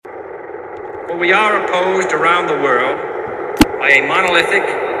For we are opposed around the world by a monolithic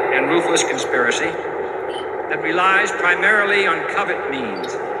and ruthless conspiracy that relies primarily on covert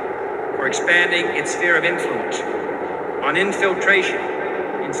means for expanding its sphere of influence, on infiltration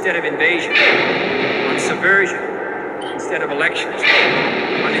instead of invasion, on subversion instead of elections,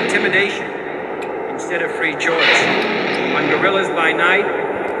 on intimidation instead of free choice, on guerrillas by night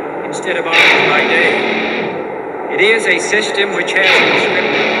instead of arms by day. It is a system which has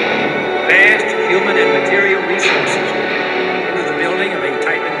conscripted vast human and material resources into the building of a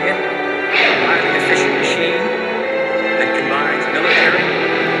tightly knit, highly efficient machine that combines military,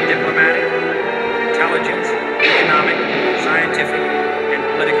 diplomatic, intelligence, economic, scientific, and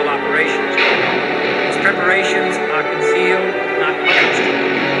political operations. Its preparations are concealed, not published.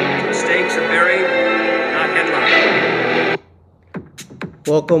 Its mistakes are buried, not headlined.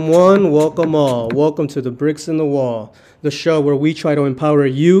 Welcome one, welcome all. Welcome to The Bricks in the Wall, the show where we try to empower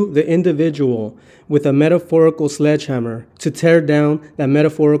you, the individual, with a metaphorical sledgehammer to tear down that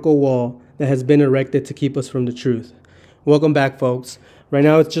metaphorical wall that has been erected to keep us from the truth. Welcome back, folks. Right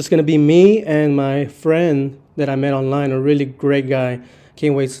now, it's just going to be me and my friend that I met online, a really great guy.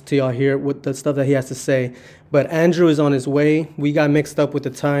 Can't wait till y'all hear what the stuff that he has to say. But Andrew is on his way. We got mixed up with the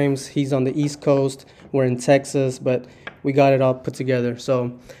times. He's on the East Coast. We're in Texas, but we got it all put together.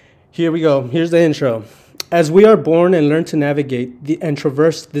 So here we go. Here's the intro. As we are born and learn to navigate and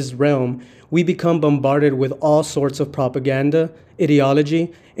traverse this realm, we become bombarded with all sorts of propaganda,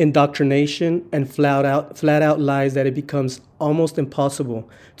 ideology, indoctrination, and flat out lies that it becomes almost impossible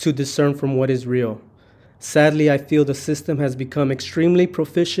to discern from what is real. Sadly, I feel the system has become extremely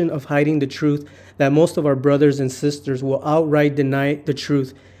proficient of hiding the truth that most of our brothers and sisters will outright deny the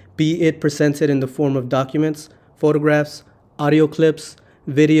truth, be it presented in the form of documents, photographs, audio clips,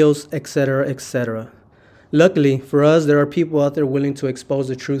 videos, etc., etc. Luckily, for us, there are people out there willing to expose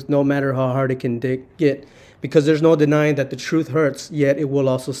the truth no matter how hard it can get, because there's no denying that the truth hurts, yet it will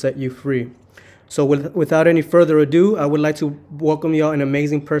also set you free. So without any further ado, I would like to welcome y'all an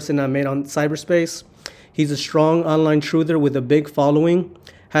amazing person I met on cyberspace. He's a strong online truther with a big following,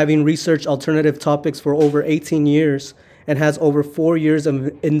 having researched alternative topics for over 18 years, and has over 4 years of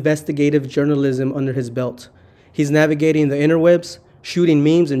investigative journalism under his belt. He's navigating the interwebs, shooting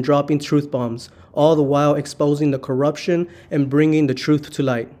memes and dropping truth bombs, all the while exposing the corruption and bringing the truth to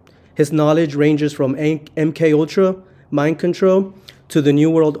light. His knowledge ranges from MK Ultra, mind control, to the New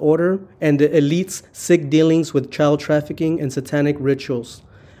World Order and the elite's sick dealings with child trafficking and satanic rituals,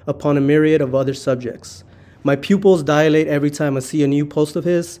 upon a myriad of other subjects. My pupils dilate every time I see a new post of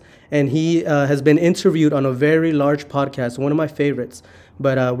his, and he has been interviewed on a very large podcast, one of my favorites.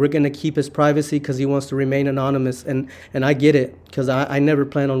 But we're going to keep his privacy because he wants to remain anonymous, and I get it, because I never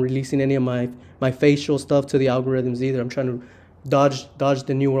plan on releasing any of my facial stuff to the algorithms either. I'm trying to dodge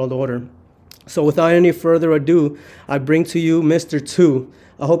the New World Order. So without any further ado, I bring to you Mr. 2.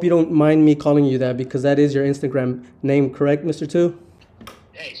 I hope you don't mind me calling you that, because that is your Instagram name, correct, Mr. 2?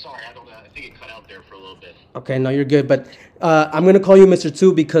 Hey, sorry, I think it cut out there for a little bit. Okay, no, you're good. But I'm going to call you Mr.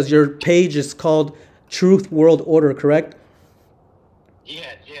 2 because your page is called Truth World Order, correct?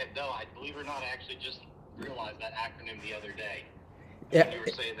 No, I believe it or not, I actually just realized that acronym the other day. Yeah. When you were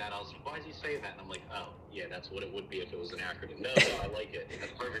saying that, I was like, why is he saying that? And I'm like, oh, yeah, that's what it would be if it was an acronym. No, I like it.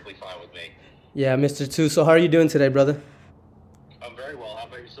 That's perfectly fine with me. Yeah, Mr. 2. So how are you doing today, brother? I'm very well. How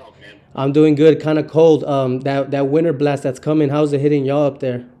about yourself, man? I'm doing good. Kind of cold. That winter blast that's coming, how's it hitting y'all up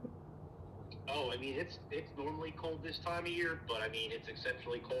there? Oh, I mean, it's normally cold this time of year, but I mean, it's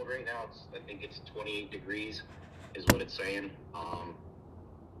exceptionally cold right now. I think it's 28 degrees is what it's saying.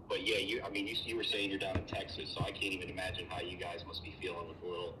 But yeah, you were saying you're down in Texas, so I can't even imagine how you guys must be feeling with a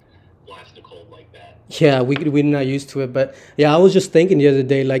little blast of cold like that. Yeah, we're not used to it, but yeah, I was just thinking the other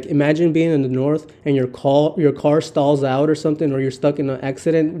day, like, imagine being in the north and your car stalls out or something, or you're stuck in an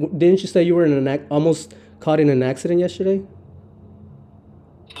accident. Didn't you say you were in almost caught in an accident yesterday?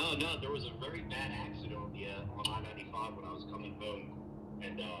 Oh no, there was a very bad accident on I-95 when I was coming home,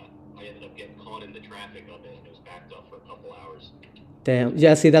 and I ended up getting caught in the traffic of it, and it was backed up for a couple hours. Damn.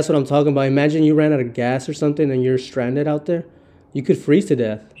 Yeah, see, that's what I'm talking about. Imagine you ran out of gas or something and you're stranded out there. You could freeze to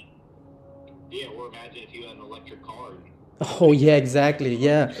death. Yeah, or imagine if you had an electric car. Oh, yeah, exactly.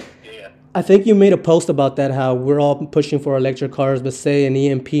 Yeah. Yeah. I think you made a post about that, how we're all pushing for electric cars, but say an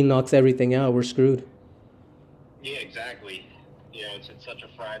EMP knocks everything out, we're screwed. Yeah, exactly. You know, it's such a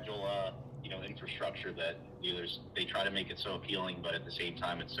fragile, infrastructure that they try to make it so appealing, but at the same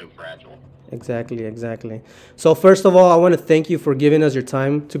time, it's so fragile. Exactly. So first of all, I want to thank you for giving us your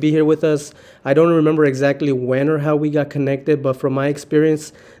time to be here with us. I don't remember exactly when or how we got connected, but from my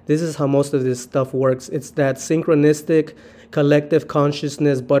experience, this is how most of this stuff works. It's that synchronistic, collective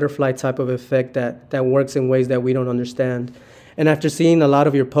consciousness butterfly type of effect that works in ways that we don't understand. And after seeing a lot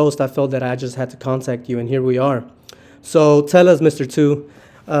of your posts, I felt that I just had to contact you, and here we are. So tell us, Mr. Two,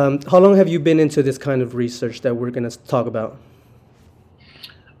 how long have you been into this kind of research that we're going to talk about?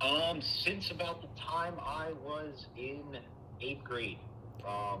 Since about the time I was in 8th grade,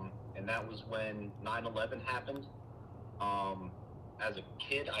 and that was when 9/11 happened. As a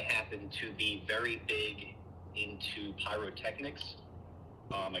kid, I happened to be very big into pyrotechnics.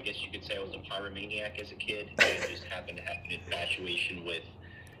 I guess you could say I was a pyromaniac as a kid. I just happened to have an infatuation with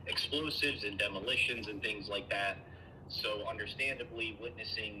explosives and demolitions and things like that. So understandably,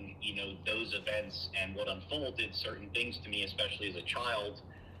 witnessing, those events and what unfolded, certain things to me, especially as a child,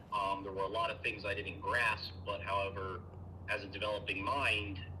 there were a lot of things I didn't grasp, but however, as a developing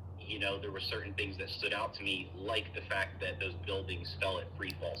mind, there were certain things that stood out to me, like the fact that those buildings fell at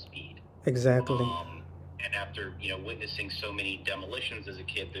free fall speed. Exactly. And after, witnessing so many demolitions as a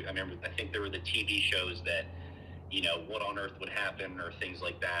kid, I think there were the TV shows that, what on earth would happen or things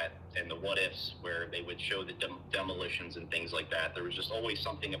like that, and the what ifs where they would show the demolitions and things like that. There was just always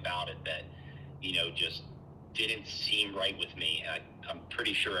something about it that, just didn't seem right with me. I'm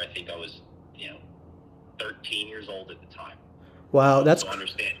pretty sure I think I was, 13 years old at the time. Wow, that's... So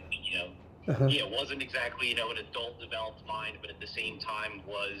understand, it wasn't exactly, an adult developed mind, but at the same time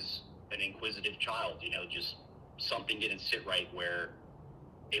was an inquisitive child, just something didn't sit right where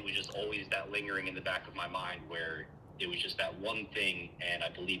it was just always that lingering in the back of my mind where it was just that one thing. And I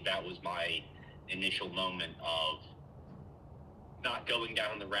believe that was my initial moment of not going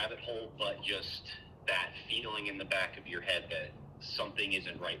down the rabbit hole, but just that feeling in the back of your head that something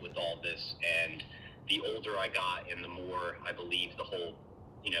isn't right with all this. And the older I got and the more I believe the whole,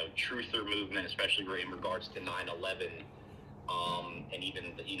 truther movement, especially in regards to 9/11, and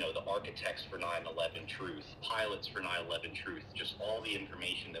even the architects for 9/11 truth, pilots for 9/11 truth, just all the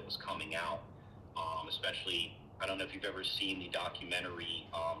information that was coming out, especially, I don't know if you've ever seen the documentary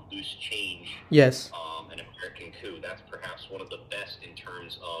Loose Change. Yes. An American Coup. That's perhaps one of the best in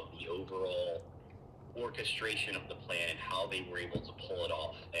terms of the overall orchestration of the plan and how they were able to pull it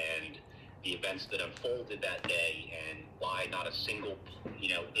off, and the events that unfolded that day, and why not a single,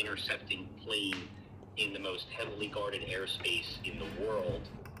 intercepting plane in the most heavily guarded airspace in the world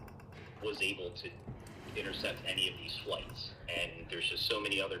was able to intercept any of these flights. And there's just so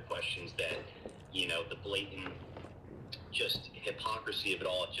many other questions that, the blatant just hypocrisy of it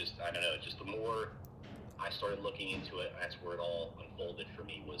all, I don't know, just the more I started looking into it, that's where it all unfolded for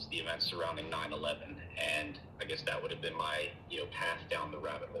me, was the events surrounding 9/11. And I guess that would have been my, path down the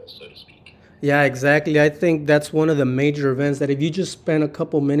rabbit hole, so to speak. Yeah, exactly. I think that's one of the major events that if you just spend a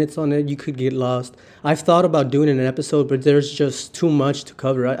couple minutes on it, you could get lost. I've thought about doing an episode, but there's just too much to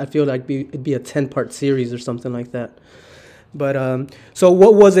cover. I feel like it'd be a 10-part series or something like that. But so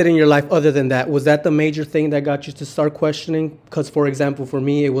what was it in your life other than that? Was that the major thing that got you to start questioning? Because, for example, for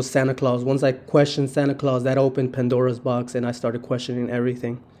me, it was Santa Claus. Once I questioned Santa Claus, that opened Pandora's box, and I started questioning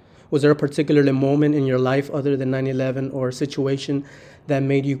everything. Was there a particular moment in your life other than 9/11 or a situation that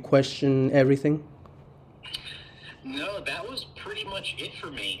made you question everything? No, that was pretty much it for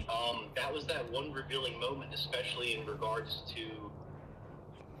me. That was that one revealing moment, especially in regards to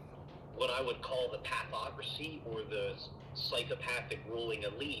what I would call the pathocracy or the psychopathic ruling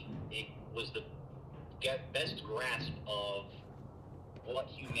elite. It was the best grasp of what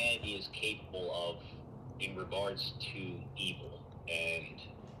humanity is capable of in regards to evil, and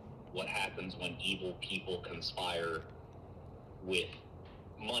what happens when evil people conspire with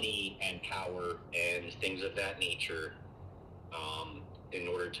money and power and things of that nature, in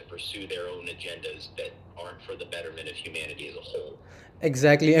order to pursue their own agendas that aren't for the betterment of humanity as a whole.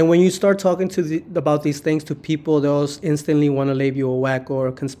 Exactly. And when you start talking about these things to people, they'll instantly want to label you a whack or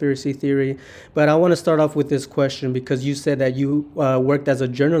a conspiracy theory. But I want to start off with this question, because you said that you worked as a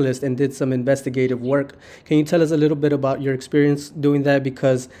journalist and did some investigative work. Can you tell us a little bit about your experience doing that?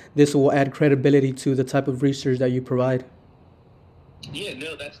 Because this will add credibility to the type of research that you provide. Yeah,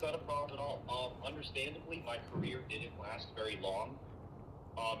 no, that's not a problem at all. Understandably, my career didn't last very long.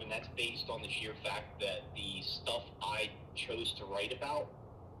 And that's based on the sheer fact that the stuff I chose to write about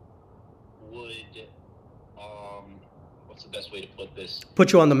would, what's the best way to put this?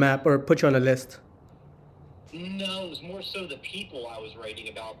 Put you on the map or put you on a list. No, it was more so the people I was writing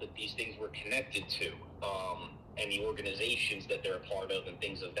about that these things were connected to, and the organizations that they're a part of and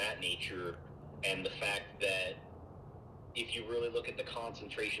things of that nature, and the fact that if you really look at the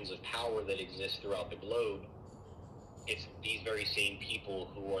concentrations of power that exist throughout the globe, it's these very same people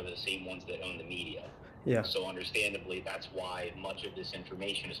who are the same ones that own the media. Yeah. So understandably, that's why much of this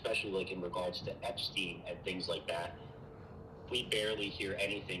information, especially like in regards to Epstein and things like that, we barely hear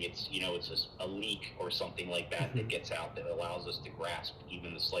anything. It's, it's just a leak or something like that that gets out that allows us to grasp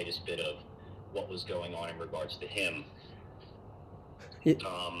even the slightest bit of what was going on in regards to him. Yeah.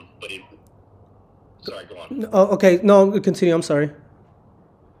 Sorry, go on. Oh, okay. No, continue. I'm sorry.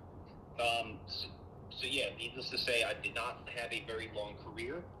 So yeah, needless to say, I did not have a very long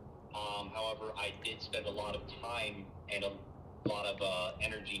career. However, I did spend a lot of time and a lot of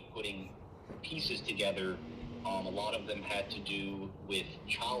energy putting pieces together. A lot of them had to do with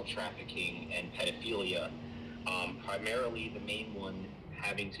child trafficking and pedophilia. Primarily, the main one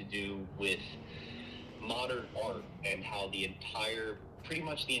having to do with modern art and how pretty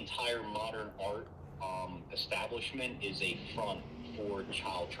much the entire modern art establishment is a front for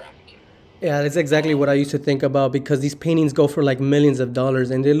child trafficking. Yeah, that's exactly what I used to think about, because these paintings go for like millions of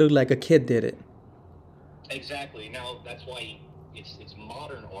dollars and they look like a kid did it. Exactly. Now, that's why it's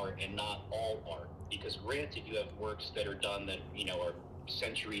modern art and not all art. Because granted, you have works that are done that, are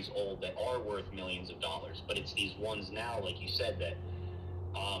centuries old that are worth millions of dollars. But it's these ones now, like you said, that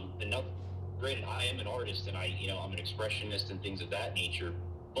granted, I am an artist and I'm an expressionist and things of that nature.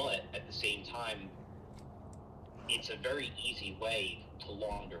 But at the same time, it's a very easy way to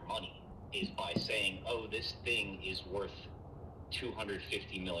launder money, is by saying, oh, this thing is worth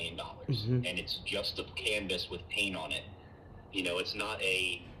 $250 million. And it's just a canvas with paint on it. It's not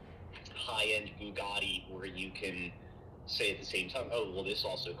a high-end Bugatti where you can say at the same time, oh, well, this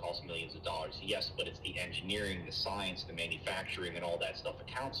also costs millions of dollars. Yes, but it's the engineering, the science, the manufacturing, and all that stuff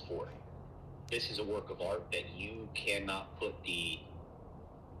accounts for it. This is a work of art that you cannot put the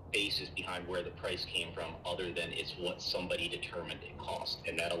basis behind where the price came from other than it's what somebody determined it cost.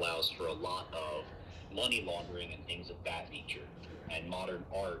 And that allows for a lot of money laundering and things of that nature. And modern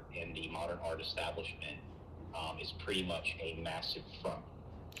art and the modern art establishment is pretty much a massive front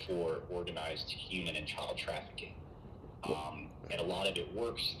for organized human and child trafficking. And a lot of it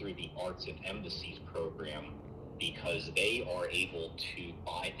works through the Arts and Embassies program because they are able to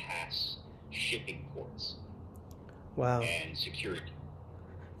bypass shipping ports. Wow. And security.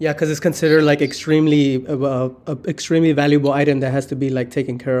 Yeah, because it's considered like extremely valuable item that has to be like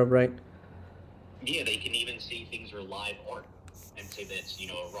taken care of, right? Yeah, they can even see things are live art and say that it's,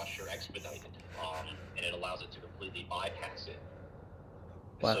 a rush or expedited, and it allows it to completely bypass it.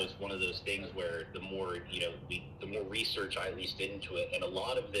 Wow. So it's one of those things where the more, the more research I at least did into it, and a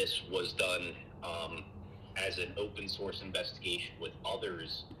lot of this was done as an open source investigation with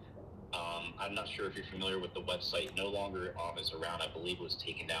others. I'm not sure if you're familiar with the website. No longer is around. I believe it was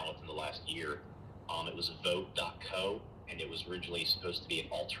taken down within the last year. It was vote.co, and it was originally supposed to be an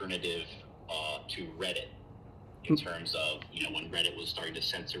alternative to Reddit in terms of, when Reddit was starting to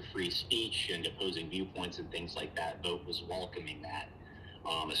censor free speech and opposing viewpoints and things like that. Vote was welcoming that,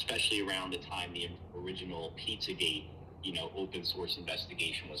 especially around the time the original Pizzagate open source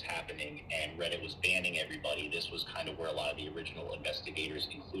investigation was happening and Reddit was banning everybody. This was kind of where a lot of the original investigators,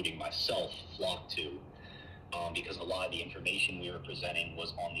 including myself, flocked to, because a lot of the information we were presenting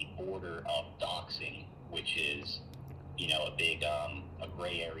was on the border of doxing, which is, a big, a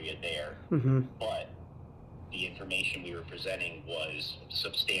gray area there. But the information we were presenting was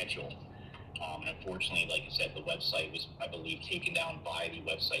substantial. And unfortunately, like I said, the website was, I believe, taken down by the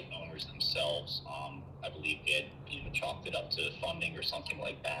website owners themselves. I believe they had chalked it up to funding or something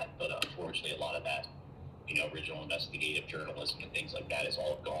like that. But unfortunately, a lot of that, original investigative journalism and things like that is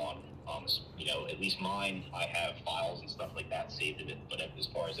all gone. At least mine, I have files and stuff like that saved in it. But as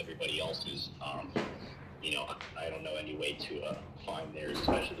far as everybody else's, I don't know any way to find theirs,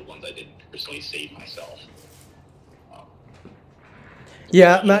 especially the ones I didn't personally save myself.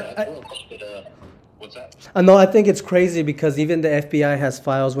 Yeah, what's that? No, I think it's crazy because even the FBI has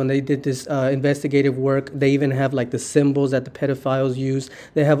files when they did this investigative work. They even have like the symbols that the pedophiles use.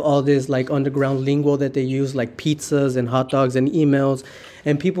 They have all this like underground lingo that they use, like pizzas and hot dogs and emails.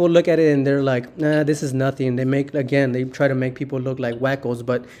 And people look at it and they're like, nah, this is nothing. They try to make people look like wackos.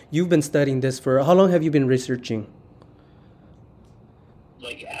 But you've been studying this for, how long have you been researching?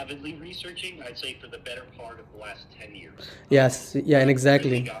 Like avidly researching, I'd say for the better part of the last 10 years. Yes, yeah, and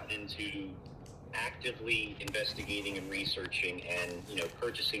exactly. I've really gotten into actively investigating and researching and,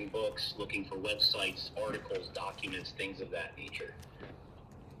 purchasing books, looking for websites, articles, documents, things of that nature.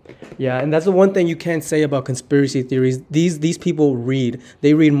 Yeah, and that's the one thing you can't say about conspiracy theories. These people read.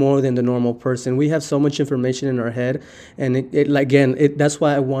 They read more than the normal person. We have so much information in our head, and that's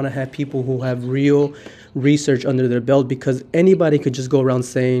why I want to have people who have real research under their belt, because anybody could just go around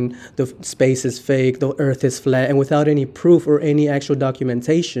saying the space is fake, the earth is flat, and without any proof or any actual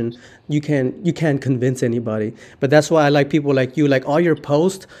documentation, you can't convince anybody. But that's why I like people like you. Like, all your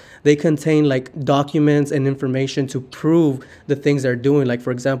posts, they contain like documents and information to prove the things they're doing. Like,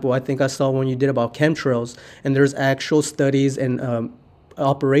 for example, I think I saw one you did about chemtrails, and there's actual studies and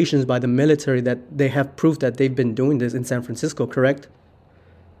operations by the military that they have proof that they've been doing this in San Francisco, correct?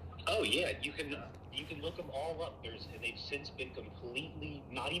 Oh yeah, you can look them all up. They've since been completely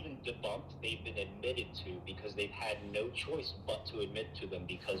not even debunked. They've been admitted to because they've had no choice but to admit to them,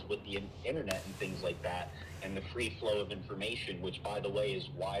 because with the internet and things like that and the free flow of information, which by the way is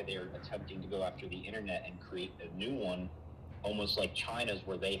why they're attempting to go after the internet and create a new one, almost like China's,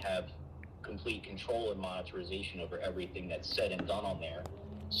 where they have complete control and monitorization over everything that's said and done on there,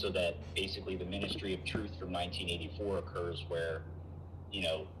 so that basically the Ministry of Truth from 1984 occurs, where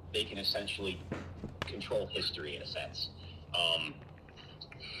they can essentially control history in a sense.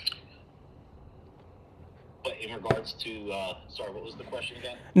 But in regards to, sorry, what was the question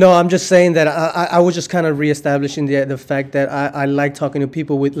again? No, I'm just saying that I was just kind of reestablishing the fact that I like talking to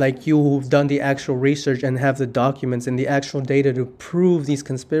people with like you who've done the actual research and have the documents and the actual data to prove these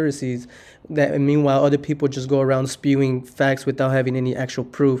conspiracies. That, and meanwhile, other people just go around spewing facts without having any actual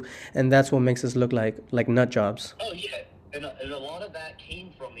proof, and that's what makes us look like nut jobs. Oh yeah, and a lot of that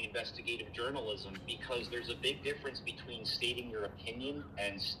came from the investigative journalism, because there's a big difference between stating your opinion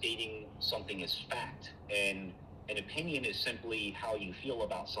and stating something as fact. And an opinion is simply how you feel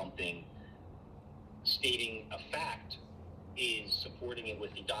about something. Stating a fact is supporting it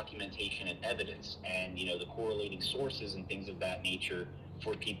with the documentation and evidence, and the correlating sources and things of that nature,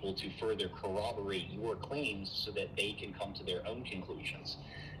 for people to further corroborate your claims so that they can come to their own conclusions.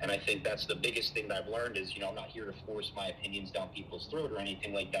 And I think that's the biggest thing that I've learned is, I'm not here to force my opinions down people's throat or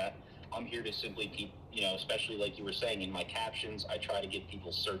anything like that. I'm here to simply especially like you were saying in my captions, I try to give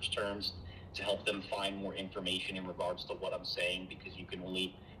people search terms to help them find more information in regards to what I'm saying, because you can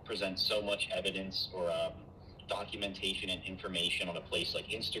only present so much evidence or documentation and information on a place like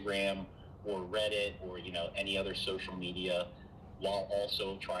Instagram or Reddit or, any other social media, while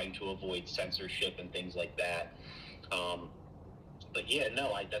also trying to avoid censorship and things like that. But yeah,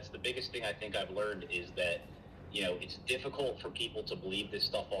 no, that's the biggest thing I think I've learned is that, it's difficult for people to believe this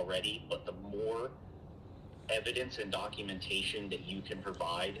stuff already, but the more evidence and documentation that you can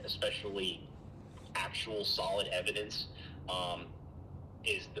provide, especially actual solid evidence,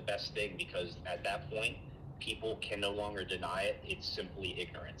 is the best thing, because at that point, people can no longer deny it. It's simply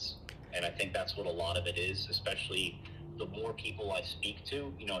ignorance. And I think that's what a lot of it is, especially the more people I speak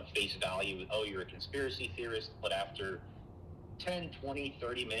to, at face value, oh, you're a conspiracy theorist, but after 10, 20,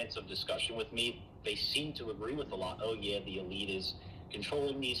 30 minutes of discussion with me, they seem to agree with a lot. Oh yeah, the elite is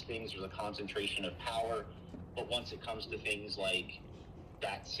controlling these things, there's a concentration of power. But once it comes to things like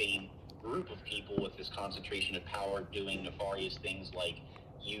that same group of people with this concentration of power doing nefarious things like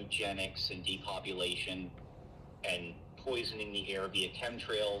eugenics and depopulation and poisoning the air via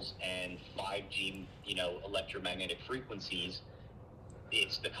chemtrails and 5G, electromagnetic frequencies,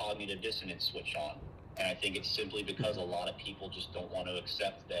 it's the cognitive dissonance switch on. And I think it's simply because a lot of people just don't want to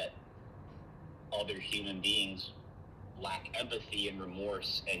accept that other human beings lack empathy and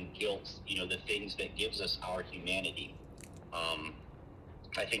remorse and guilt, the things that gives us our humanity.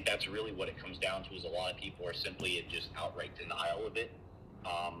 I think that's really what it comes down to, is a lot of people are simply in just outright denial of it,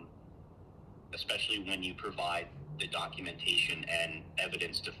 especially when you provide the documentation and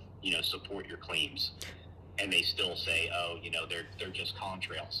evidence to, support your claims. And they still say, oh, they're just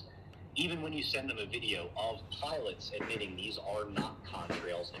contrails. Even when you send them a video of pilots admitting these are not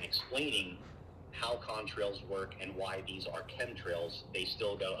contrails and explaining how contrails work and why these are chemtrails, they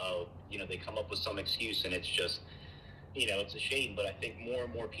still go, oh, they come up with some excuse, and it's just, it's a shame. But I think more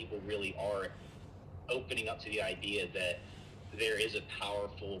and more people really are opening up to the idea that there is a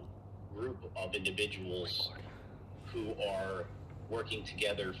powerful group of individuals who are working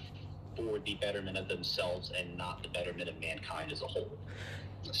together for the betterment of themselves and not the betterment of mankind as a whole.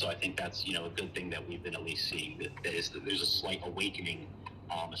 So I think that's, a good thing that we've been at least seeing, that there's a slight awakening,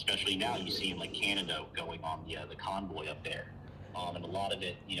 especially now you see in like Canada going on the convoy up there. And a lot of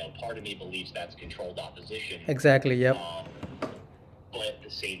it, part of me believes that's controlled opposition. Exactly, yep. But at the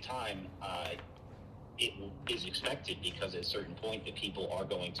same time, it is expected, because at a certain point the people are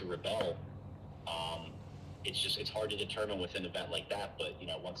going to rebel. It's hard to determine with an event like that, but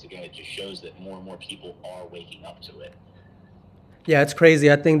once again, it just shows that more and more people are waking up to it. Yeah, it's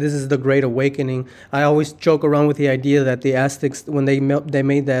crazy. I think this is the Great Awakening. I always joke around with the idea that the Aztecs, when they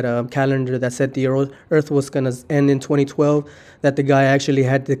made that calendar that said the Earth was gonna end in 2012, that the guy actually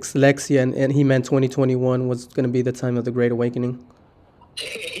had dyslexia, and he meant 2021 was gonna be the time of the Great Awakening.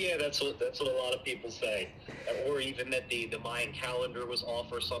 Yeah, that's what a lot of people say, or even that the Mayan calendar was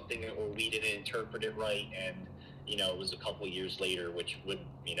off or something, or we didn't interpret it right, and it was a couple years later, which would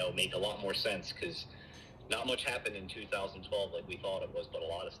make a lot more sense because not much happened in 2012 like we thought it was, but a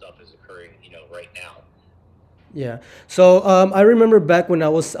lot of stuff is occurring right now. Yeah. So I remember back when I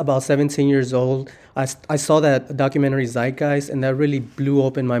was about 17 years old, I saw that documentary Zeitgeist, and that really blew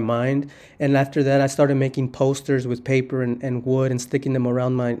open my mind. And after that, I started making posters with paper and wood and sticking them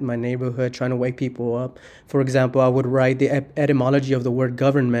around my neighborhood, trying to wake people up. For example, I would write the etymology of the word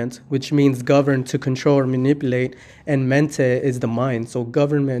government, which means govern, to control or manipulate, and mente is the mind. So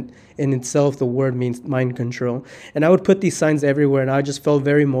government in itself, the word means mind control. And I would put these signs everywhere, and I just felt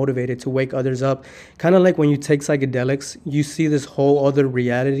very motivated to wake others up. Kind of like when you take psychedelics, you see this whole other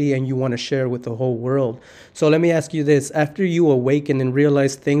reality and you want to share with the whole world. So let me ask you this. After you awakened and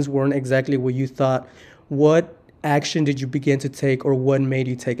realized things weren't exactly what you thought, what action did you begin to take, or what made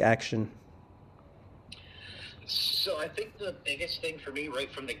you take action? So I think the biggest thing for me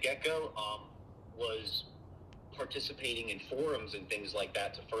right from the get-go was participating in forums and things like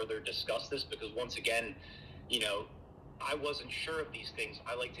that to further discuss this, because once again, I wasn't sure of these things.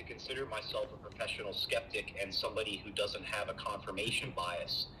 I like to consider myself a professional skeptic and somebody who doesn't have a confirmation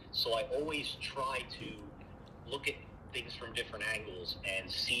bias. So I always try to look at things from different angles and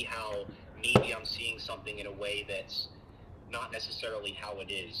see how maybe I'm seeing something in a way that's not necessarily how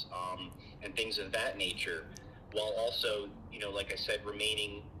it is, and things of that nature, while also, like I said,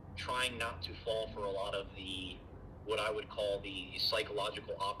 trying not to fall for a lot of what I would call the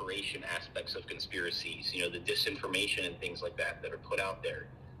psychological operation aspects of conspiracies, the disinformation and things like that are put out there.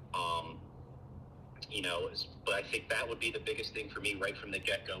 But I think that would be the biggest thing for me right from the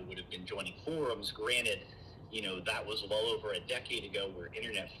get-go, would have been joining forums. Granted, that was well over a decade ago, where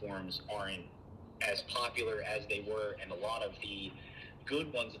internet forums aren't as popular as they were, and a lot of the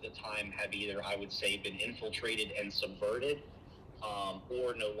good ones at the time have either, I would say, been infiltrated and subverted,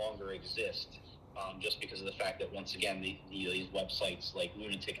 or no longer exist. Just because of the fact that, once again, these websites like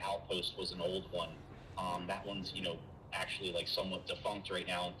Lunatic Outpost was an old one. That one's, actually like somewhat defunct right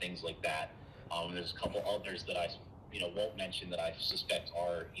now and things like that. There's a couple others that I, won't mention, that I suspect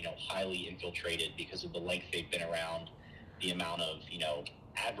are, highly infiltrated because of the length they've been around, the amount of,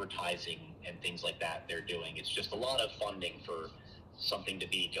 advertising and things like that they're doing. It's just a lot of funding for something to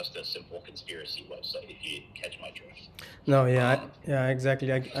be just a simple conspiracy website, if you catch my drift. No, yeah, yeah,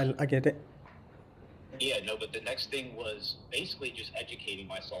 exactly. I get it. Yeah, no, but the next thing was basically just educating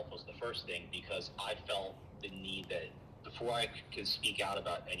myself was the first thing, because I felt the need that before I could speak out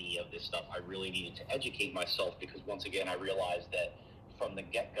about any of this stuff, I really needed to educate myself, because once again, I realized that from the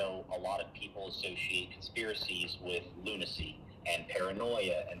get-go, a lot of people associate conspiracies with lunacy and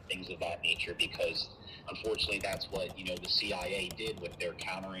paranoia and things of that nature, because unfortunately that's what, the CIA did with their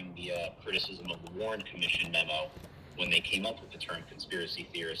countering the criticism of the Warren Commission memo, when they came up with the term conspiracy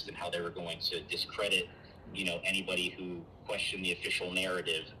theorist, and how they were going to discredit, anybody who questioned the official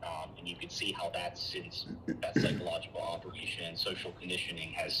narrative. And you could see how that psychological operation and social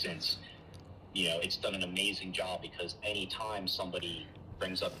conditioning has since, it's done an amazing job, because anytime somebody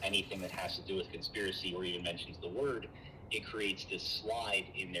brings up anything that has to do with conspiracy or even mentions the word, it creates this slide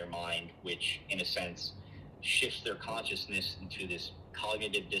in their mind, which in a sense shifts their consciousness into this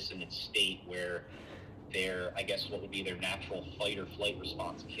cognitive dissonance state where I guess what would be their natural fight or flight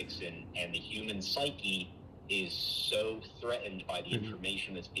response kicks in, and the human psyche is so threatened by the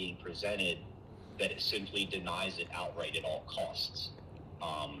information that's being presented that it simply denies it outright at all costs.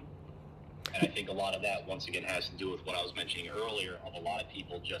 And I think a lot of that, once again, has to do with what I was mentioning earlier, of a lot of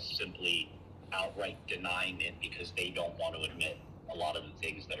people just simply outright denying it because they don't want to admit a lot of the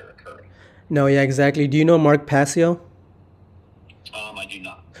things that are occurring. No, yeah, exactly. Do you know Mark Passio? I do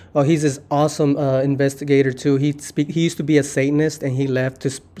not. Oh, he's this awesome investigator too. He used to be a Satanist, and he left to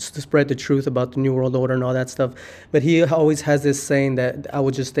spread the truth about the New World Order and all that stuff. But he always has this saying that I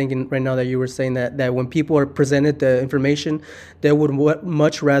was just thinking right now that you were saying that when people are presented the information, they would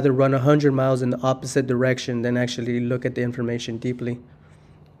much rather run 100 miles in the opposite direction than actually look at the information deeply.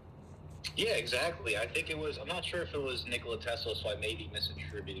 Yeah, exactly. I think it was, I'm not sure if it was Nikola Tesla, so I may be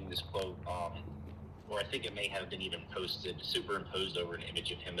misattributing this quote, or I think it may have been even superimposed over an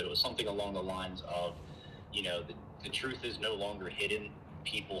image of him, but it was something along the lines of, the truth is no longer hidden,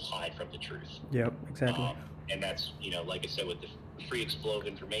 people hide from the truth. Yep, exactly. And that's, like I said, with the free flow of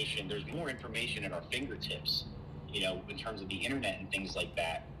information, there's more information at our fingertips, in terms of the internet and things like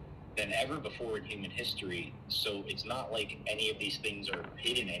that, than ever before in human history. So it's not like any of these things are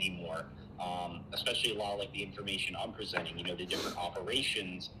hidden anymore, especially a lot of like the information I'm presenting, the different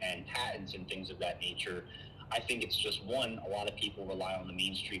operations and patents and things of that nature. I think it's just a lot of people rely on the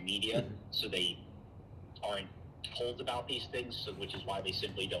mainstream media, so they aren't told about these things, which is why they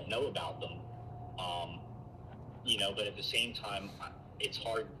simply don't know about them. But at the same time, it's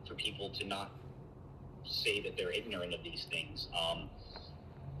hard for people to not say that they're ignorant of these things.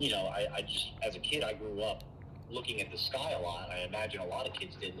 I just, as a kid, I grew up looking at the sky a lot. I imagine a lot of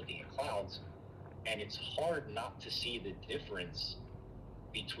kids did, looking at clouds. And it's hard not to see the difference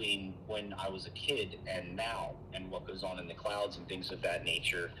between when I was a kid and now, and what goes on in the clouds and things of that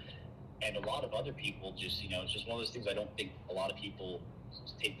nature. And a lot of other people just, it's just one of those things I don't think a lot of people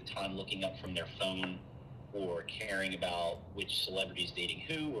take the time looking up from their phone or caring about which celebrity's dating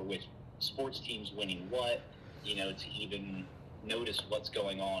who or which sports team's winning what, to even notice what's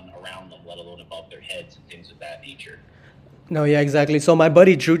going on around them, let alone above their heads and things of that nature. No, yeah, exactly. So my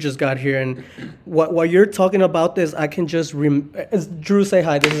buddy Drew just got here, and while you're talking about this, I can just Drew, say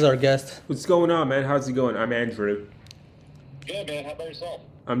hi. This is our guest. What's going on, man? How's it going? I'm Andrew. Good, man. How about yourself?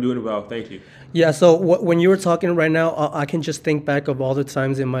 I'm doing well, thank you. Yeah, so when you were talking right now, I can just think back of all the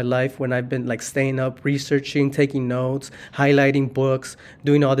times in my life when I've been like staying up, researching, taking notes, highlighting books,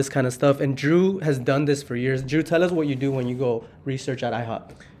 doing all this kind of stuff. And Drew has done this for years. Drew, tell us what you do when you go research at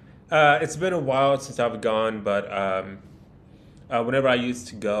IHOP. It's been a while since I've gone, but whenever I used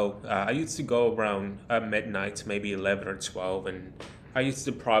to go around midnight, maybe 11 or 12, and I used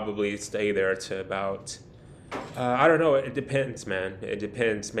to probably stay there to about, I don't know, it depends, man. It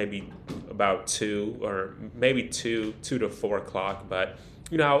depends, maybe about 2 or maybe 2 to 4 o'clock, but,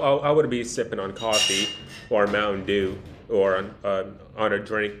 I would be sipping on coffee or Mountain Dew or on a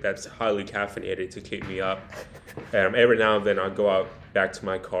drink that's highly caffeinated to keep me up. Every now and then I'll go out back to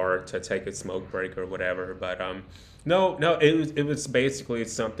my car to take a smoke break or whatever, but no, it was basically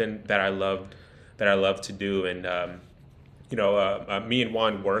something that I loved to do, and me and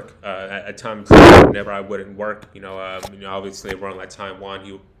Juan work at times whenever I wouldn't work. Obviously around that time Juan,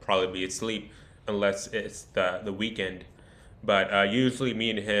 he would probably be asleep unless it's the weekend. But usually me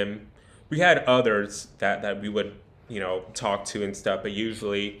and him, we had others that we would talk to and stuff. But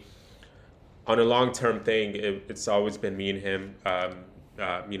usually on a long-term thing, it's always been me and him.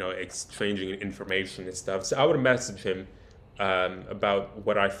 Exchanging information and stuff. So I would message him about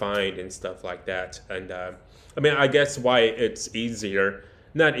what I find and stuff like that. And I guess why it's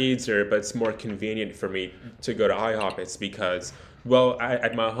not easier, but it's more convenient for me to go to IHOP is because,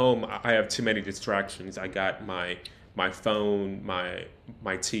 at my home, I have too many distractions. I got my phone, my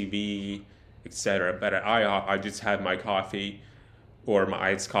TV, etc. But at IHOP, I just have my coffee or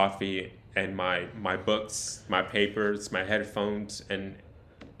my iced coffee and my books, my papers, my headphones, and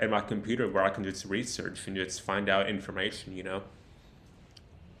my computer where I can just research and just find out information,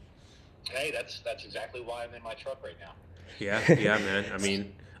 Hey, that's exactly why I'm in my truck right now. Yeah, man. That's my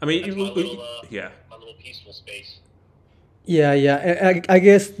little peaceful space. Yeah. I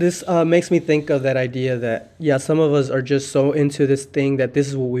guess this makes me think of that idea that, some of us are just so into this thing that this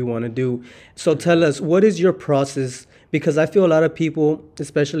is what we want to do. So tell us, what is your process? Because I feel a lot of people,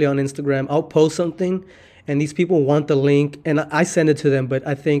 especially on Instagram, I'll post something and these people want the link and I send it to them. But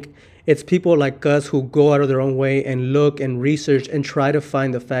I think it's people like us who go out of their own way and look and research and try to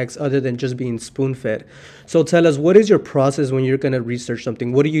find the facts other than just being spoon-fed. So tell us, what is your process when you're going to research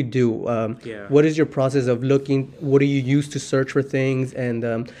something? What do you do? What is your process of looking? What do you use to search for things?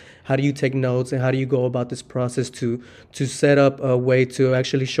 And how do you take notes? And how do you go about this process to set up a way to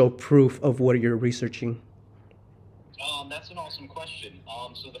actually show proof of what you're researching? That's an awesome question.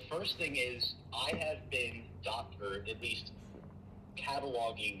 So the first thing is I have been at least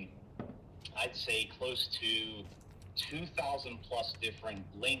cataloging, I'd say close to 2,000 plus different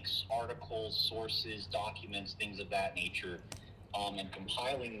links, articles, sources, documents, things of that nature, and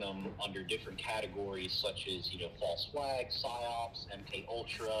compiling them under different categories such as, false flags, psyops, MK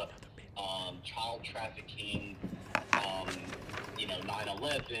Ultra, child trafficking,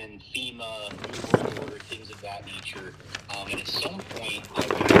 9/11, FEMA, NewWorldOrder, things of that nature. And at some point, I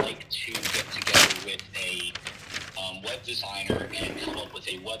would like to get together with a web designer and come up with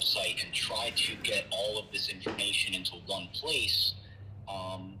a website and try to get all of this information into one place,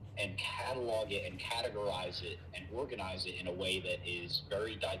 and catalog it and categorize it and organize it in a way that is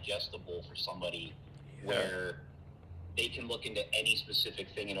very digestible for somebody, where they can look into any specific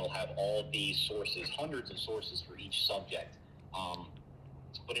thing and it'll have all these sources, hundreds of sources for each subject.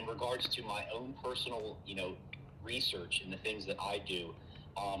 But in regards to my own personal, research and the things that I do,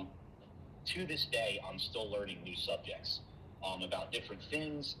 to this day, I'm still learning new subjects about different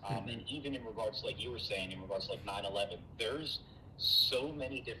things. And even in regards, like you were saying, in regards to like 9/11, there's so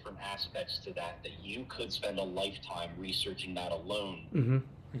many different aspects to that you could spend a lifetime researching that alone,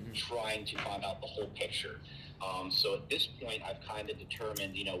 trying to find out the whole picture. So at this point, I've kind of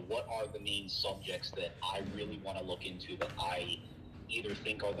determined, what are the main subjects that I really want to look into, that I either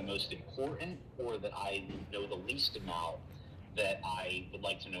think are the most important or that I know the least amount that I would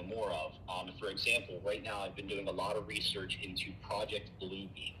like to know more of. For example, right now I've been doing a lot of research into Project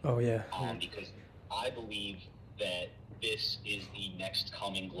Bluebeam. Oh, yeah. Because I believe that this is the next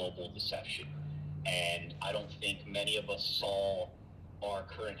coming global deception. And I don't think many of us saw our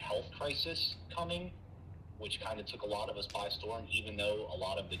current health crisis coming, which kind of took a lot of us by storm, even though a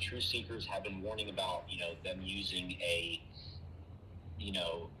lot of the truth seekers have been warning about, them using a,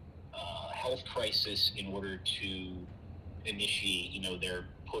 health crisis in order to initiate, their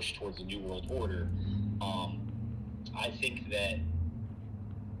push towards a New World Order. I think that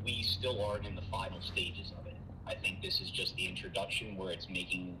we still aren't in the final stages of it. I think this is just the introduction where it's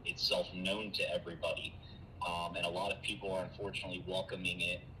making itself known to everybody. And a lot of people are unfortunately welcoming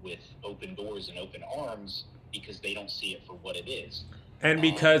it with open doors and open arms because they don't see it for what it is. And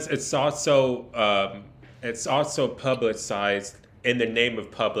because it's also publicized in the name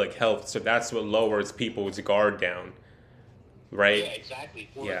of public health, so that's what lowers people's guard down, right? Yeah, exactly.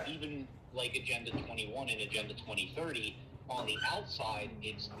 Or even like Agenda 21 and Agenda 2030, on the outside,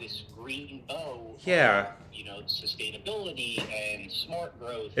 it's this green bow. Yeah. Sustainability and smart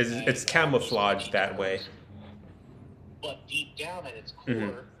growth. It's camouflaged that way. But deep down at its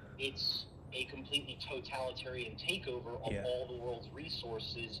core, it's a completely totalitarian takeover of all the world's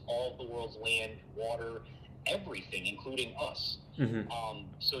resources, all of the world's land, water, everything, including us.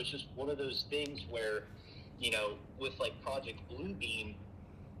 So it's just one of those things where, with like Project Bluebeam,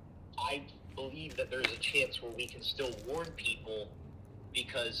 I believe that there's a chance where we can still warn people,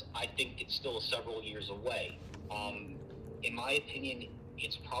 because I think it's still several years away. In my opinion,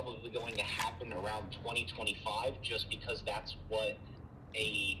 it's probably going to happen around 2025, just because that's what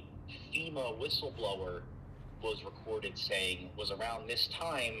a FEMA whistleblower was recorded saying was around this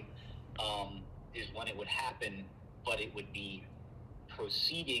time is when it would happen, but it would be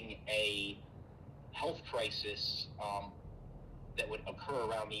preceding a health crisis that would occur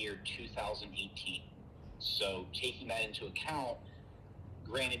around the year 2018. So taking that into account,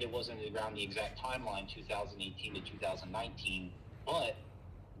 granted it wasn't around the exact timeline, 2018 to 2019, but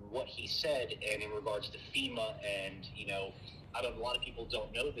what he said, and in regards to FEMA, and a lot of people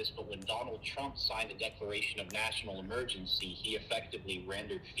don't know this, but when Donald Trump signed a declaration of national emergency, he effectively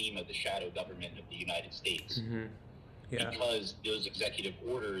rendered FEMA the shadow government of the United States. Because those executive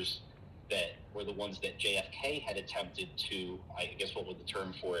orders that were the ones that JFK had attempted to, I guess what was the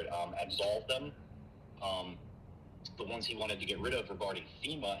term for it, absolve them, the ones he wanted to get rid of regarding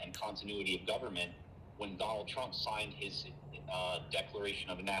FEMA and continuity of government, when Donald Trump signed his declaration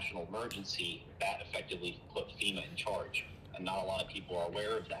of a national emergency, that effectively put FEMA in charge. And not a lot of people are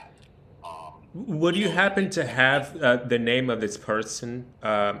aware of that. Would you happen to have the name of this person,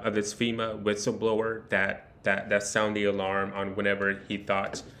 of this FEMA whistleblower that sounded the alarm on whenever he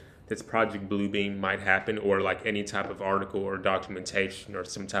thought this Project Bluebeam might happen, or like any type of article or documentation or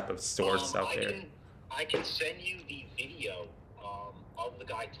some type of source out there? I can send you the video of the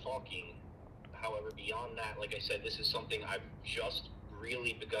guy talking. However, beyond that, like I said, this is something I've just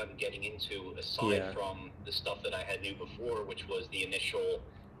really begun getting into, aside from the stuff that I had knew before, which was the initial,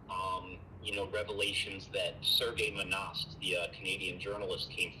 revelations that Sergei Monast, the Canadian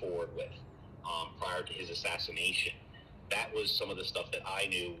journalist, came forward with prior to his assassination. That was some of the stuff that I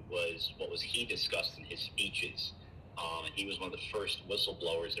knew was what was he discussed in his speeches. And he was one of the first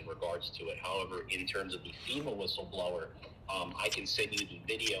whistleblowers in regards to it. However, in terms of the FEMA whistleblower, I can send you the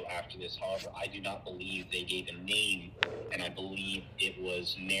video after this. However, I do not believe they gave a name, and I believe it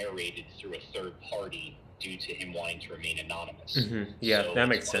was narrated through a third party due to him wanting to remain anonymous. Yeah, so that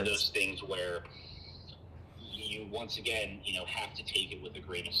makes it's sense. one of those things where you, once again, have to take it with a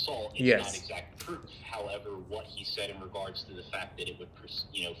grain of salt. It's not exact proof. However, what he said in regards to the fact that it would,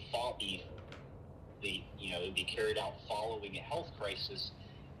 it would be carried out following a health crisis,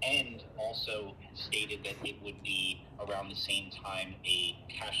 and also stated that it would be around the same time a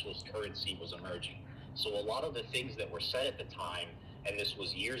cashless currency was emerging. So a lot of the things that were said at the time, and this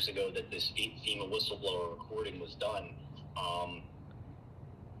was years ago that this FEMA whistleblower recording was done,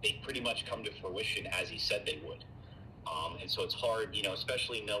 they pretty much come to fruition as he said they would. And so it's hard,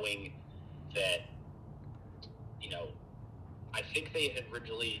 especially knowing that, I think they had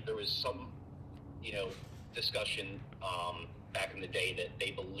originally, there was some, discussion back in the day that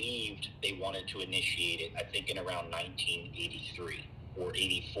they believed they wanted to initiate it, I think in around 1983 or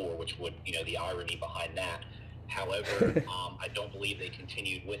 84, which would, the irony behind that. However, I don't believe they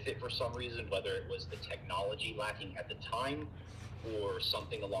continued with it for some reason, whether it was the technology lacking at the time or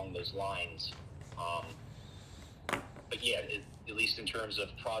something along those lines. But yeah, at least in terms of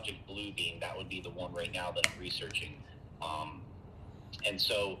Project Bluebeam, that would be the one right now that I'm researching. And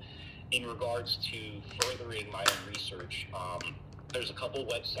so in regards to furthering my own research, there's a couple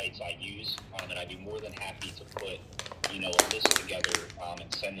websites I use, and I'd be more than happy to put, a list together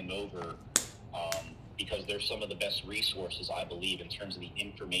and send them over, because they're some of the best resources, I believe, in terms of the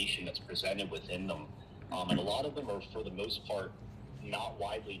information that's presented within them. And a lot of them are, for the most part, not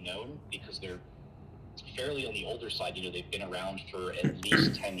widely known because they're fairly on the older side. They've been around for at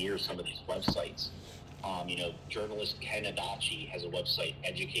least 10 years, some of these websites. Journalist Ken Adachi has a website,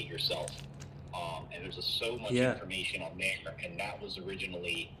 Educate Yourself. And there's so much information on there. And that was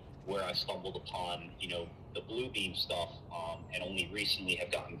originally where I stumbled upon, the Bluebeam stuff, and only recently have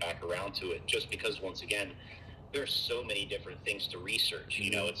gotten back around to it, just because, once again, there's so many different things to research.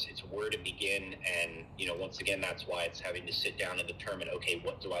 It's where to begin, and once again, that's why it's having to sit down and determine, okay,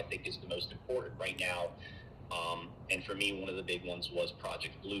 what do I think is the most important right now? And for me, one of the big ones was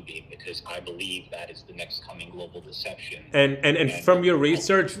Project Bluebeam, because I believe that is the next coming global deception. And from your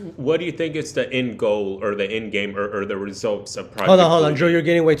research, what do you think is the end goal or the end game or the results of Project Hold on, Bluebeam? Drew, you're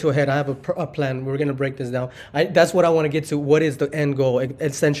getting way too ahead. I have a plan. We're going to break this down. That's what I want to get to. What is the end goal,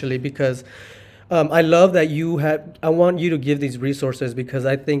 essentially? Because I love that I want you to give these resources, because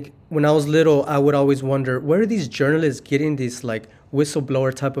I think when I was little, I would always wonder, where are these journalists getting these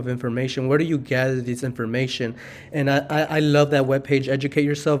whistleblower type of information? Where do you gather this information? And I love that webpage, Educate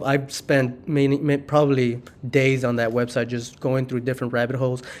Yourself. I've spent probably days on that website just going through different rabbit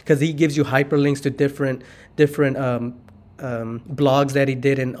holes, because he gives you hyperlinks to different blogs that he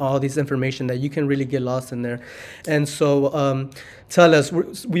did, and all this information that you can really get lost in there. And so tell us,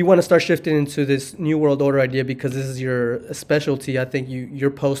 we want to start shifting into this New World Order idea, because this is your specialty. I think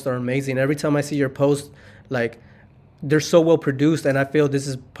your posts are amazing. Every time I see your posts, they're so well produced, and I feel this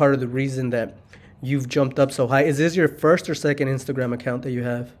is part of the reason that you've jumped up so high. Is this your first or second Instagram account that you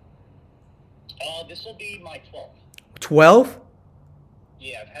have? This will be my 12th. 12?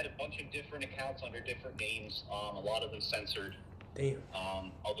 Yeah, I've had a bunch of different accounts under different names, a lot of them censored. Damn.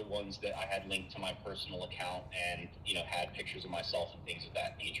 Other ones that I had linked to my personal account and, had pictures of myself and things of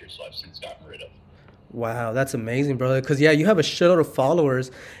that nature, so I've since gotten rid of. Wow, that's amazing, brother. Because, you have a shitload of followers,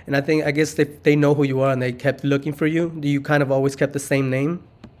 and I guess they know who you are, and they kept looking for you. Do you kind of always kept the same name?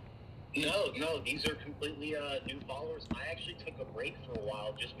 No, these are completely new followers. I actually took a break for a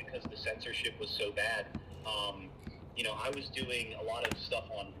while just because the censorship was so bad. I was doing a lot of stuff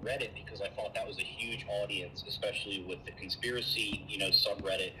on Reddit because I thought that was a huge audience, especially with the conspiracy,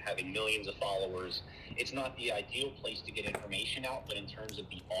 subreddit having millions of followers. It's not the ideal place to get information out, but in terms of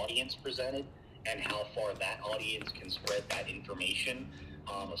the audience presented and how far that audience can spread that information,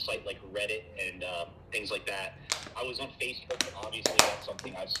 a site like Reddit and things like that. I was on Facebook, but obviously that's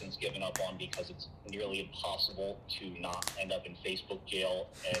something I've since given up on because it's nearly impossible to not end up in Facebook jail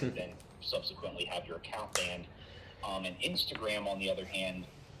and then subsequently have your account banned. And Instagram, on the other hand,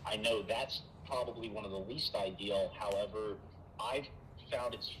 I know that's probably one of the least ideal. However, I've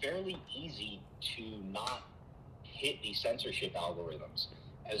found it's fairly easy to not hit the censorship algorithms.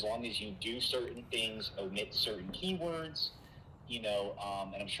 As long as you do certain things, omit certain keywords, and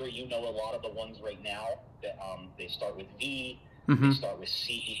I'm sure a lot of the ones right now that they start with V, they start with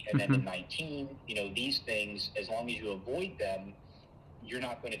C, and then the 19. These things, as long as you avoid them, you're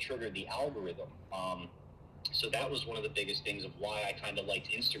not going to trigger the algorithm. So that was one of the biggest things of why I kind of liked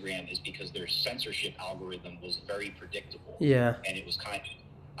Instagram, is because their censorship algorithm was very predictable. Yeah. And it was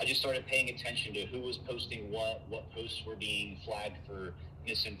I just started paying attention to who was posting what posts were being flagged for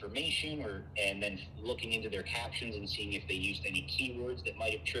misinformation, and then looking into their captions and seeing if they used any keywords that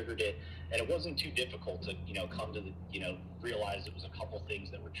might have triggered it. And it wasn't too difficult to, come to realize it was a couple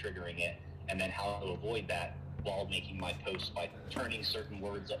things that were triggering it, and then how to avoid that while making my posts by turning certain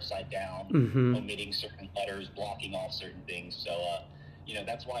words upside down, omitting certain letters, blocking off certain things. So,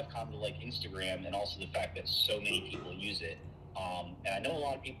 that's why I've come to like Instagram, and also the fact that so many people use it. And I know a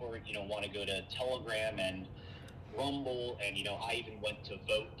lot of people, want to go to Telegram and Rumble, and, I even went to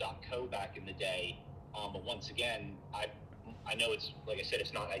vote.co back in the day. But once again, I know it's, like I said,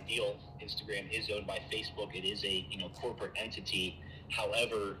 it's not ideal. Instagram is owned by Facebook. It is a, corporate entity.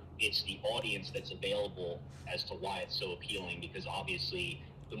 However, it's the audience that's available as to why it's so appealing, because obviously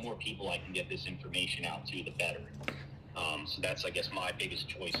the more people I can get this information out to, the better. So that's, I guess, my biggest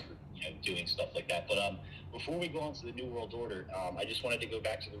choice for, doing stuff like that. But before we go on to the New World Order, I just wanted to go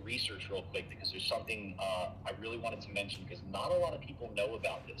back to the research real quick because there's something I really wanted to mention because not a lot of people know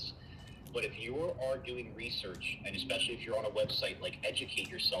about this. But if you are doing research, and especially if you're on a website like Educate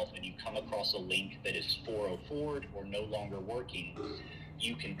Yourself and you come across a link that is 404 or no longer working,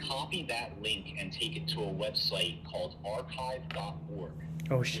 you can copy that link and take it to a website called archive.org.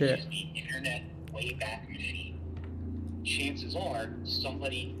 Oh, shit. Which is the Internet Wayback Machine. Chances are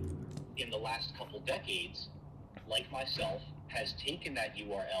somebody in the last couple decades, like myself, has taken that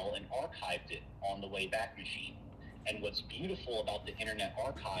URL and archived it on the Wayback Machine. And what's beautiful about the Internet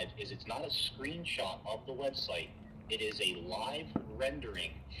Archive is it's not a screenshot of the website. It is a live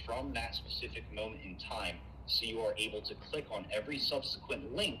rendering from that specific moment in time. So you are able to click on every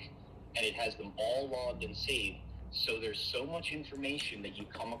subsequent link and it has them all logged and saved. So there's so much information that you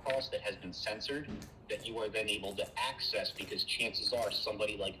come across that has been censored that you are then able to access because chances are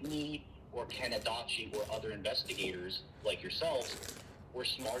somebody like me or Ken Adachi or other investigators like yourselves were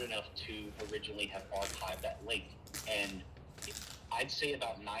smart enough to originally have archived that link. And I'd say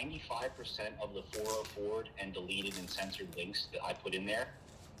about 95% of the 404 and deleted and censored links that I put in there,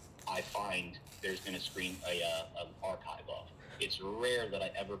 I find there's been an archive of. It's rare that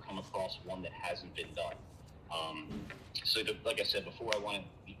I ever come across one that hasn't been done. Like I said before, I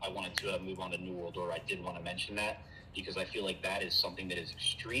wanted to move on to New World Order. I did want to mention that because I feel like that is something that is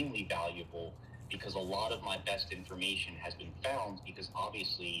extremely valuable because a lot of my best information has been found because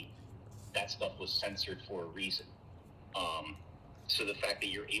obviously that stuff was censored for a reason. So the fact that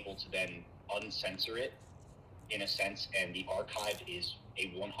you're able to then uncensor it in a sense, and the archive is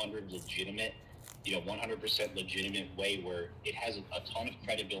a 100% legitimate way where it has a ton of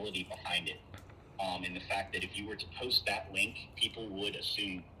credibility behind it. And the fact that if you were to post that link, people would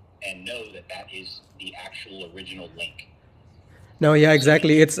assume and know that that is the actual original link. No, yeah,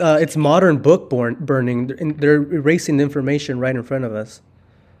 exactly. It's modern book burning. They're erasing information right in front of us.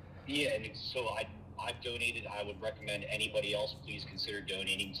 Yeah, and so I've donated. I would recommend anybody else please consider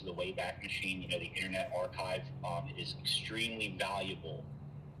donating to the Wayback Machine. The Internet Archive. It is extremely valuable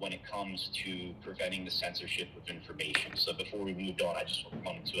when it comes to preventing the censorship of information. So before we moved on, I just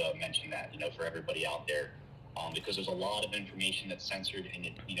wanted to mention that, for everybody out there, because there's a lot of information that's censored, and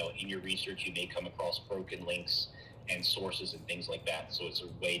in your research you may come across broken links and sources and things like that. So it's a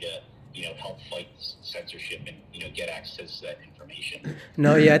way to help fight censorship and get access to that information.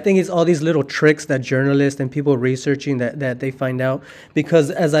 No, yeah, I think it's all these little tricks that journalists and people researching that they find out.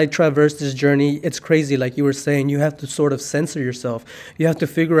 Because as I traverse this journey, it's crazy. Like you were saying, you have to sort of censor yourself. You have to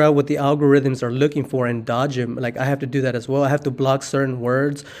figure out what the algorithms are looking for and dodge them. Like I have to do that as well. I have to block certain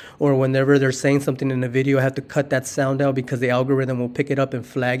words, or whenever they're saying something in a video, I have to cut that sound out because the algorithm will pick it up and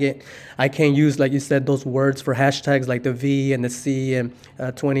flag it. I can't use, like you said, those words for hashtags like the V and the C and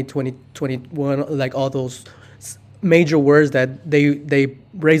 2020. 21, like all those major words that they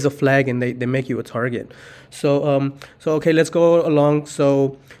raise a flag and they make you a target. So okay, let's go along.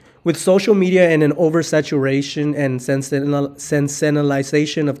 So with social media and an oversaturation and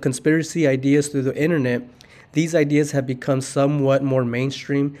sensationalization of conspiracy ideas through the internet, these ideas have become somewhat more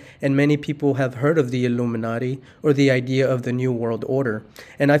mainstream, and many people have heard of the Illuminati or the idea of the New World Order.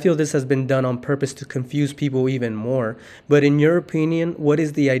 And I feel this has been done on purpose to confuse people even more. But in your opinion, what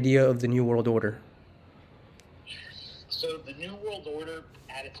is the idea of the New World Order? So the New World Order,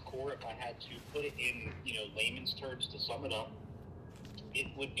 at its core, if I had to put it in layman's terms to sum it up, it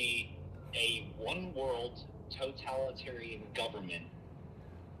would be a one world totalitarian government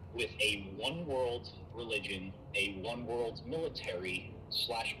with a one world religion, a one world military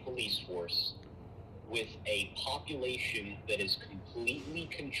 / police force, with a population that is completely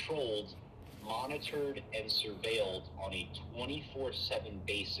controlled, monitored, and surveilled on a 24/7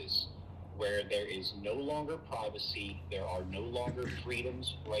 basis, where there is no longer privacy, there are no longer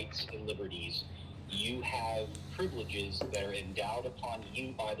freedoms, rights, and liberties. You have privileges that are endowed upon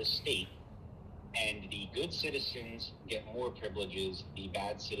you by the state, and the good citizens get more privileges, the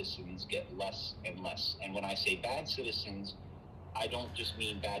bad citizens get less and less. And when I say bad citizens, I don't just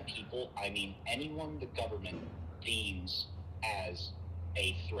mean bad people, I mean anyone the government deems as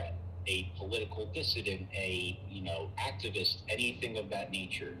a threat, a political dissident, a activist, anything of that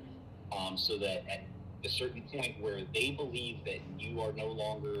nature. So that at a certain point where they believe that you are no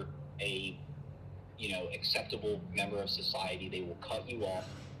longer a acceptable member of society, they will cut you off,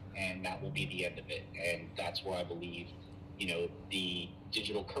 and that will be the end of it. And that's where I believe, the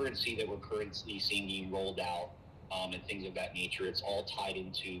digital currency that we're currently seeing being rolled out, and things of that nature, it's all tied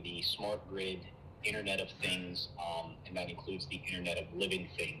into the smart grid, Internet of Things, and that includes the Internet of Living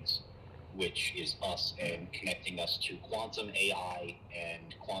Things, which is us, and connecting us to quantum AI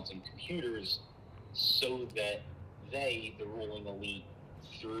and quantum computers so that they, the ruling elite,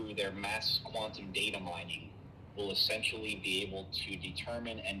 through their mass quantum data mining, will essentially be able to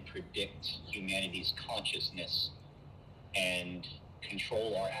determine and predict humanity's consciousness and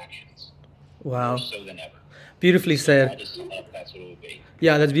control our actions Wow. more so than ever. Beautifully said. That's what it would be.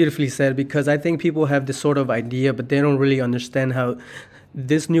 Yeah, that's beautifully said, because I think people have this sort of idea, but they don't really understand how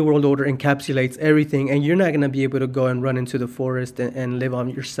this New World Order encapsulates everything, and you're not going to be able to go and run into the forest and live on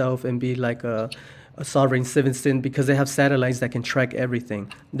yourself and be like a sovereign citizen, because they have satellites that can track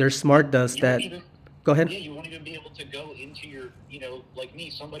everything. There's smart dust You that... won't even, Go ahead. yeah, you won't even be able to go into your, like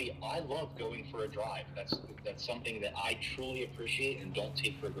me, somebody, I love going for a drive. That's something that I truly appreciate and don't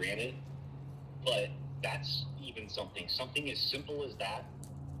take for granted. But that's even something as simple as that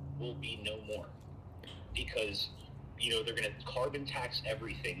will be no more, because they're going to carbon tax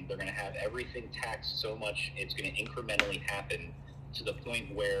everything. They're going to have everything taxed so much it's going to incrementally happen to the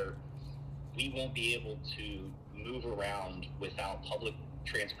point where we won't be able to move around without public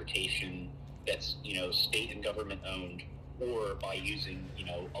transportation that's state and government owned, or by using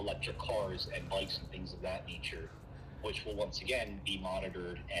electric cars and bikes and things of that nature, which will once again be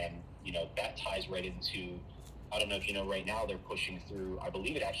monitored. And that ties right into, I don't know if right now they're pushing through, I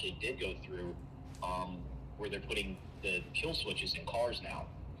believe it actually did go through, where they're putting the kill switches in cars now.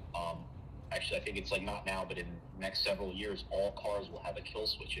 Actually, I think it's like not now, but in the next several years, all cars will have a kill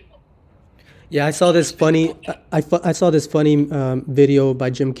switch in them. Yeah, I saw this funny. I saw this funny video by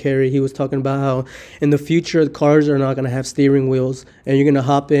Jim Carrey. He was talking about how in the future cars are not going to have steering wheels, and you're going to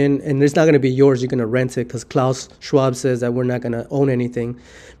hop in, and it's not going to be yours. You're going to rent it, because Klaus Schwab says that we're not going to own anything,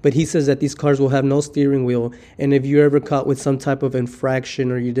 but he says that these cars will have no steering wheel, and if you're ever caught with some type of infraction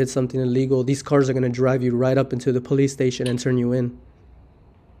or you did something illegal, these cars are going to drive you right up into the police station and turn you in.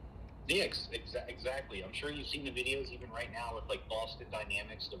 Yeah, exactly. I'm sure you've seen the videos even right now with like Boston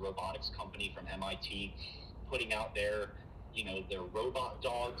Dynamics, the robotics company from MIT, putting out their robot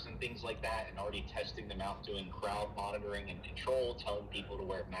dogs and things like that, and already testing them out, doing crowd monitoring and control, telling people to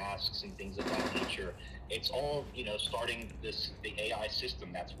wear masks and things of that nature. It's all, starting the AI system.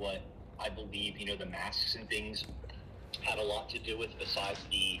 That's what I believe, the masks and things had a lot to do with, besides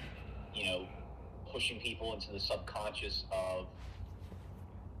the, pushing people into the subconscious of,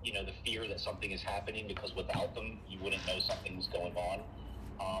 the fear that something is happening, because without them, you wouldn't know something was going on.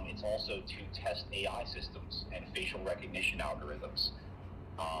 It's also to test AI systems and facial recognition algorithms.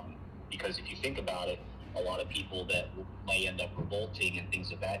 Because if you think about it, a lot of people that may end up revolting and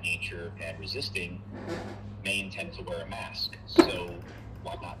things of that nature and resisting may intend to wear a mask. So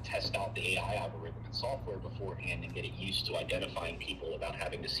why not test out the AI algorithm and software beforehand and get it used to identifying people without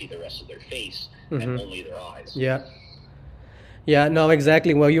having to see the rest of their face and only their eyes? Yeah. Yeah, no,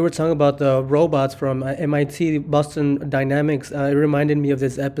 exactly. Well, you were talking about the robots from MIT, Boston Dynamics. It reminded me of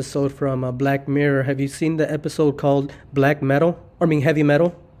this episode from Black Mirror. Have you seen the episode called Heavy Metal?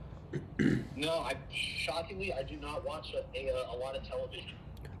 No, shockingly, I do not watch a lot of television.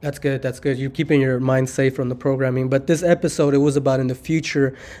 That's good. That's good. You're keeping your mind safe from the programming. But this episode, it was about in the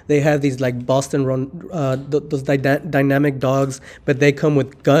future, they have these like Boston run, those dynamic dogs, but they come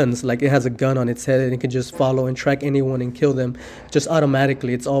with guns. Like it has a gun on its head, and it can just follow and track anyone and kill them just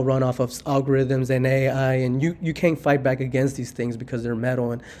automatically. It's all run off of algorithms and AI, and you can't fight back against these things because they're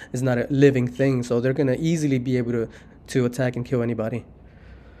metal and it's not a living thing. So they're gonna easily be able to attack and kill anybody.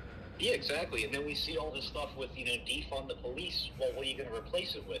 Yeah, exactly. And then we see all this stuff with, defund the police. Well, what are you going to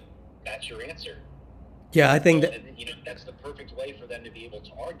replace it with? That's your answer. Yeah, I think that... And, that's the perfect way for them to be able to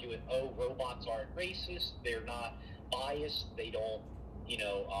argue it. Oh, robots aren't racist. They're not biased. They don't,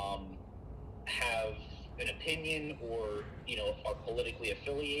 have an opinion or, are politically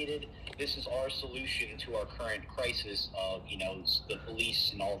affiliated. This is our solution to our current crisis of, the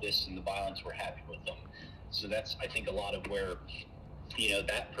police and all this and the violence we're having with them. So that's, I think, a lot of where...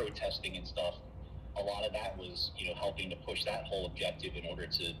 that protesting and stuff, a lot of that was, helping to push that whole objective in order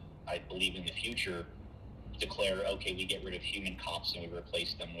to, I believe in the future, declare, okay, we get rid of human cops and we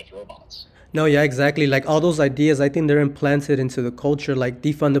replace them with robots. No, yeah, exactly. Like all those ideas, I think they're implanted into the culture, like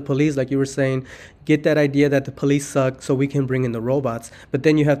defund the police, like you were saying, get that idea that the police suck so we can bring in the robots. But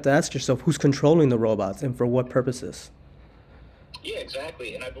then you have to ask yourself, who's controlling the robots and for what purposes? Yeah,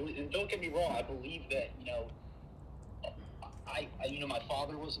 exactly. And I believe, and don't get me wrong, I believe that, my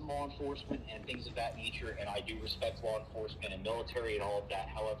father was in law enforcement and things of that nature, and I do respect law enforcement and military and all of that.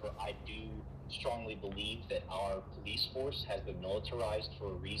 However, I do strongly believe that our police force has been militarized for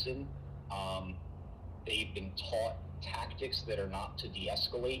a reason. They've been taught tactics that are not to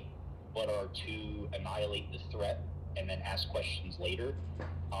de-escalate, but are to annihilate the threat and then ask questions later.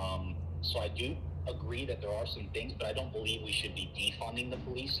 So I do agree that there are some things, but I don't believe we should be defunding the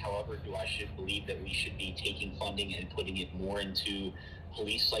police. However, should believe that we should be taking funding and putting it more into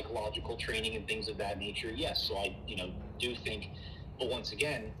police psychological training and things of that nature. Yes. So I, do think, but once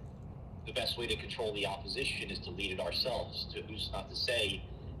again, the best way to control the opposition is to lead it ourselves. To who's not to say,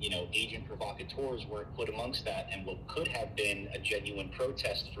 agent provocateurs weren't put amongst that, and what could have been a genuine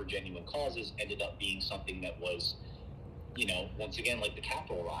protest for genuine causes ended up being something that was, once again, like the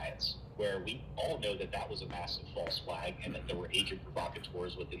Capitol riots, where we all know that that was a massive false flag and that there were agent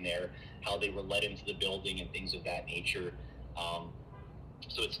provocateurs within there, how they were led into the building and things of that nature.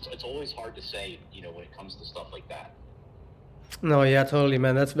 So it's always hard to say, when it comes to stuff like that. No, yeah, totally,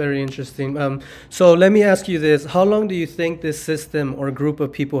 man. That's very interesting. So let me ask you this. How long do you think this system or group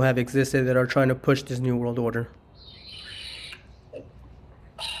of people have existed that are trying to push this New World Order?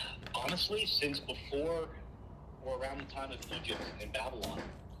 Honestly, since before or around the time of Egypt and Babylon.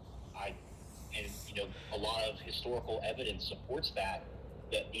 A lot of historical evidence supports that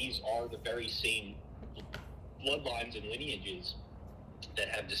these are the very same bloodlines and lineages that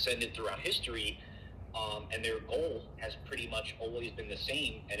have descended throughout history, and their goal has pretty much always been the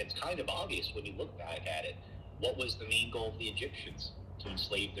same, and it's kind of obvious when you look back at it. What was the main goal of the Egyptians? To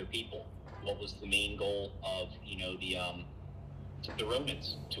enslave their people. What was the main goal of, the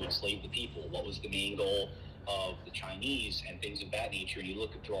Romans? To enslave the people. What was the main goal of the Chinese and things of that nature? And you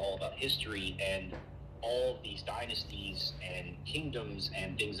look through all about history, and all of these dynasties and kingdoms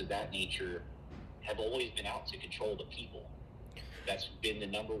and things of that nature have always been out to control the people. That's been the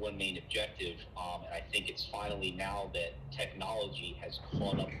number one main objective, and I think it's finally now that technology has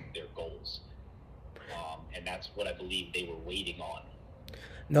caught up with their goals, and that's what I believe they were waiting on.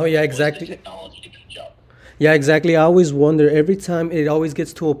 No, yeah, exactly. Technology to catch up. Yeah, exactly. I always wonder, every time it always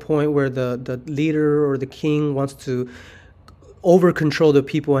gets to a point where the leader or the king wants to over control the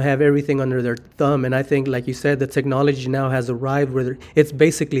people and have everything under their thumb. And I think, like you said, the technology now has arrived where it's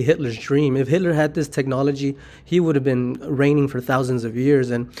basically Hitler's dream. If Hitler had this technology, he would have been reigning for thousands of years.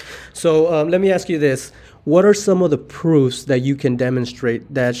 And so let me ask you this. What are some of the proofs that you can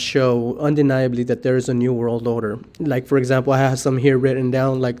demonstrate that show undeniably that there is a new world order? Like, for example, I have some here written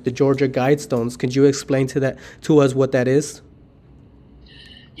down, like the Georgia Guidestones. Could you explain to us what that is?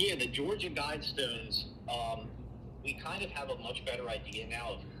 Yeah, the Georgia Guidestones, we kind of have a much better idea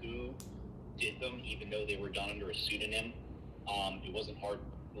now of who did them, even though they were done under a pseudonym. It wasn't hard,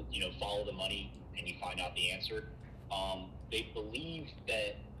 follow the money and you find out the answer. They believe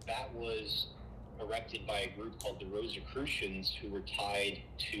that was erected by a group called the Rosicrucians, who were tied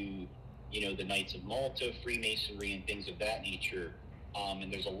to, the Knights of Malta, Freemasonry, and things of that nature.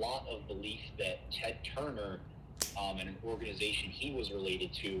 And there's a lot of belief that Ted Turner and an organization he was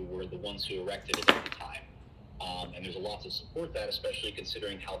related to were the ones who erected it at the time. And there's a lot to support that, especially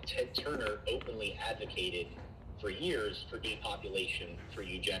considering how Ted Turner openly advocated for years for depopulation, for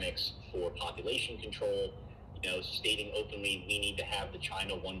eugenics, for population control, stating openly we need to have the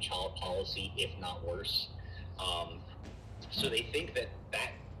China one-child policy, if not worse. So they think that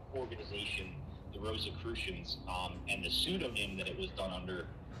organization, the Rosicrucians, and the pseudonym that it was done under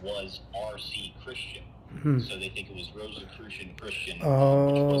was R.C. Christian. So they think it was Rosicrucian Christian, which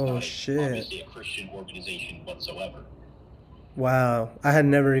was not obviously a Christian organization whatsoever. Wow, I had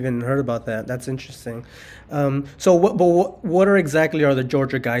never even heard about that. That's interesting. So what are the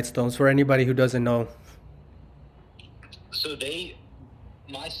Georgia Guidestones for anybody who doesn't know? So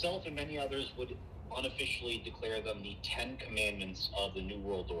myself and many others would unofficially declare them the 10 Commandments of the New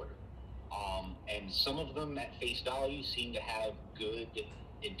World Order. And some of them at face value seem to have good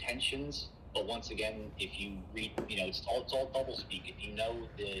intentions. But once again, if you read, it's all doublespeak. If you know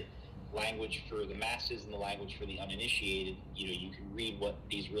the language for the masses and the language for the uninitiated, you can read what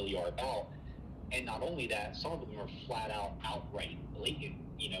these really are about. And not only that, some of them are flat out, outright, blatant,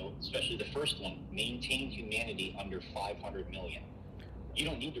 especially the first one, maintain humanity under 500 million. You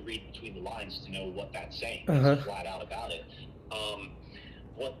don't need to read between the lines to know what that's saying. It's flat out about it.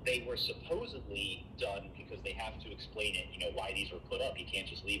 What they were supposedly done, because they have to explain it, why these were put up. You can't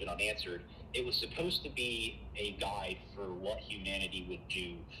just leave it unanswered. It was supposed to be a guide for what humanity would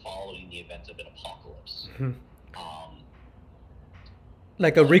do following the event of an apocalypse.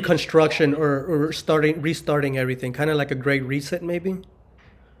 Like a reconstruction or restarting everything, kind of like a great reset, maybe?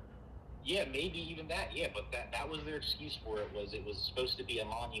 Yeah, maybe even that. Yeah, but that was their excuse for it. It was supposed to be a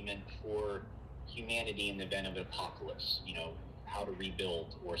monument for humanity in the event of an apocalypse, how to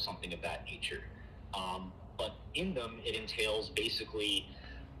rebuild or something of that nature. But in them, it entails basically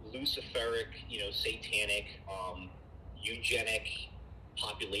luciferic, satanic, eugenic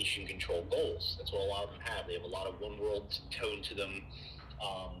population control goals. That's what a lot of them have. They have a lot of one world tone to them.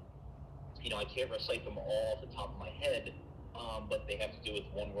 I can't recite them all off the top of my head, but they have to do with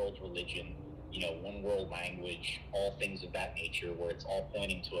one world religion, one world language, all things of that nature, where it's all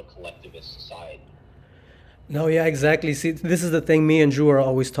pointing to a collectivist society. No, yeah, exactly. See, this is the thing me and Drew are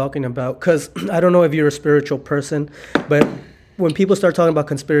always talking about. Because I don't know if you're a spiritual person, but when people start talking about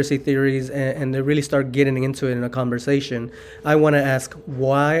conspiracy theories and they really start getting into it in a conversation, I want to ask,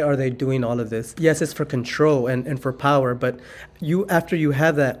 why are they doing all of this? Yes, it's for control and for power, but after you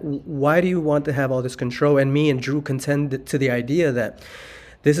have that, why do you want to have all this control? And me and Drew contend to the idea that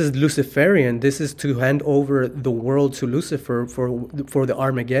this is Luciferian. This is to hand over the world to Lucifer for the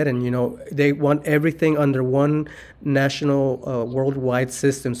Armageddon. They want everything under one national, worldwide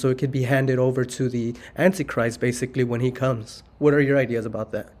system, so it could be handed over to the Antichrist, basically, when he comes. What are your ideas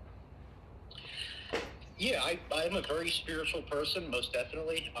about that? Yeah, I'm a very spiritual person, most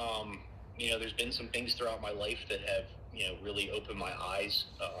definitely. There's been some things throughout my life that have, really opened my eyes.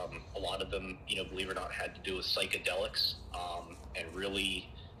 A lot of them, believe it or not, had to do with psychedelics, and really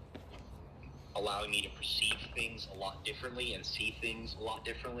allowing me to perceive things a lot differently and see things a lot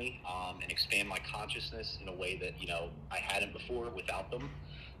differently, and expand my consciousness in a way that, I hadn't before without them.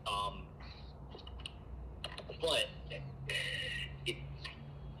 But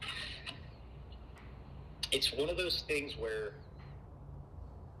it's one of those things where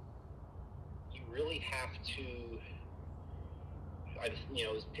you really have to,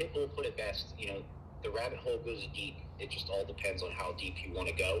 as Pitbull put it best, the rabbit hole goes deep. It just all depends on how deep you want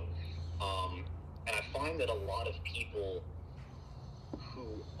to go. And I find that a lot of people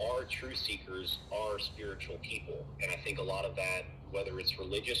who are truth seekers are spiritual people. And I think a lot of that, whether it's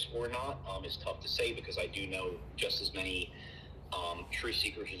religious or not, is tough to say, because I do know just as many truth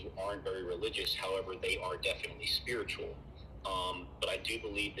seekers who aren't very religious. However, they are definitely spiritual. But I do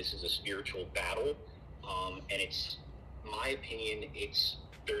believe this is a spiritual battle. And it's, my opinion,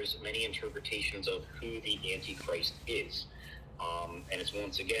 there's many interpretations of who the Antichrist is. And it's,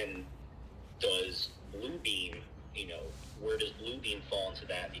 once again, does Blue Beam, where does Blue Beam fall into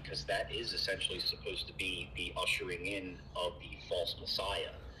that? Because that is essentially supposed to be the ushering in of the false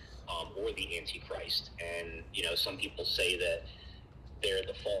Messiah, or the Antichrist. And, some people say that they're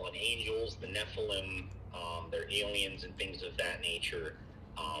the fallen angels, the Nephilim, they're aliens and things of that nature.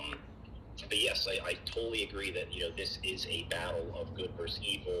 But yes, I totally agree that, this is a battle of good versus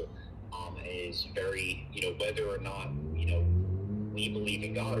evil. It is very, whether or not, we believe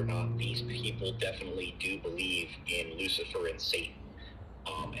in God or not, these people definitely do believe in Lucifer and Satan.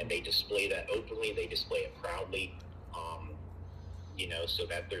 And they display that openly, they display it proudly, so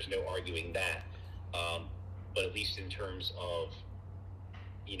that there's no arguing that. But at least in terms of,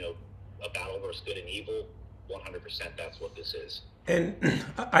 a battle versus good and evil, 100% that's what this is. And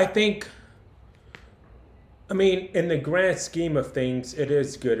I think, in the grand scheme of things, it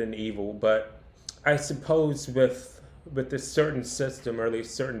is good and evil, but I suppose with this certain system, or at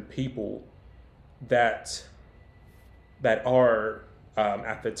least certain people that are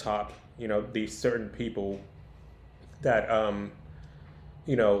at the top, these certain people that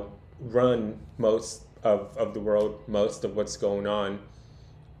run most of the world, most of what's going on,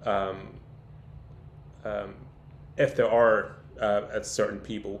 if there are certain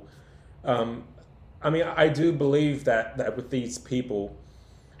people, I do believe that with these people,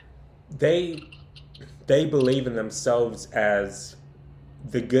 they believe in themselves as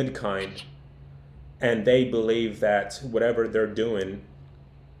the good kind, and they believe that whatever they're doing,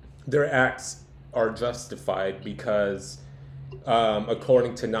 their acts are justified because,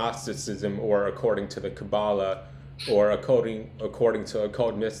 according to Gnosticism, or according to the Kabbalah, or according to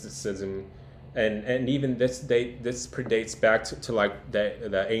occult mysticism, and even this predates back to like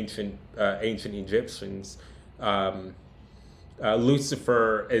the ancient Egyptians.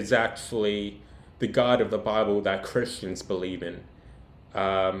 Lucifer is actually the God of the Bible that Christians believe in.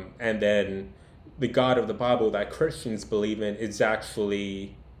 And then the God of the Bible that Christians believe in is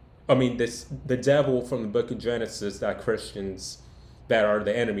actually, the devil from the book of Genesis that are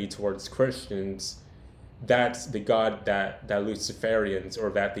the enemy towards Christians, that's the God that Luciferians,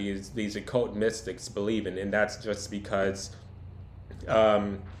 or that these occult mystics believe in. And that's just because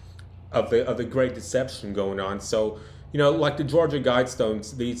of the great deception going on. So, like the Georgia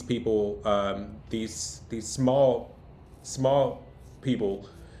Guidestones, these people, these small people,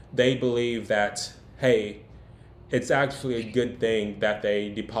 they believe that, hey, it's actually a good thing that they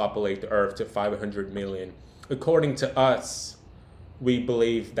depopulate the earth to 500 million. According to us, we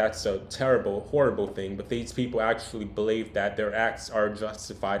believe that's a terrible, horrible thing, but these people actually believe that their acts are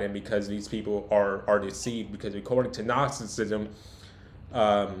justified, and because these people are deceived, because according to Gnosticism,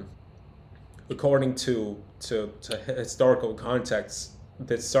 according to historical context,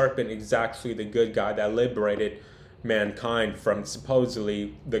 the serpent is actually the good guy that liberated mankind from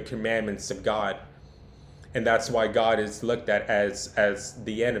supposedly the commandments of God. And that's why God is looked at as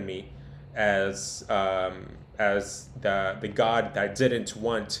the enemy, as the God that didn't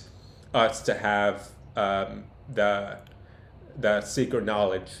want us to have the secret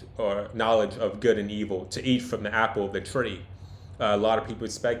knowledge or knowledge of good and evil, to eat from the apple of the tree. A lot of people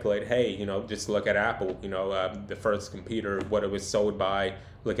speculate, hey, just look at Apple, the first computer, what it was sold by,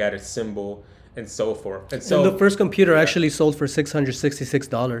 look at its symbol, and so forth. And so the first computer actually sold for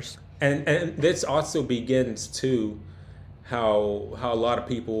 $666. And this also begins to how a lot of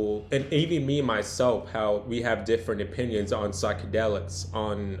people, and even me myself, how we have different opinions on psychedelics,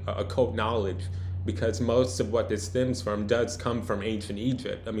 on occult knowledge, because most of what this stems from does come from ancient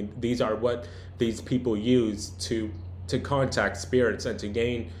Egypt. I mean, these are what these people use to contact spirits and to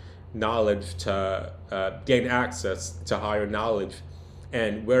gain knowledge, to gain access to higher knowledge.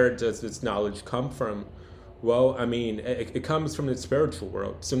 And where does this knowledge come from? Well, I mean, it comes from the spiritual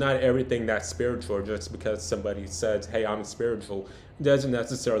world. So not everything that's spiritual, just because somebody says, hey, I'm spiritual, doesn't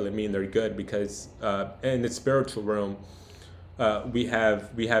necessarily mean they're good, because in the spiritual realm, we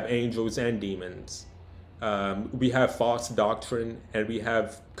have angels and demons. We have false doctrine, and we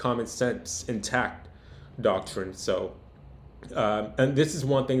have common sense, intact doctrine. So, and this is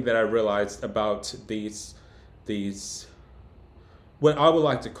one thing that I realized about these what I would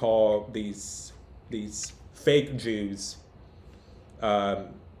like to call these fake Jews.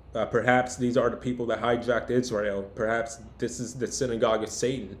 Perhaps these are the people that hijacked Israel. Perhaps this is the synagogue of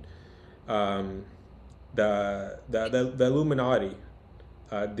Satan, the Illuminati,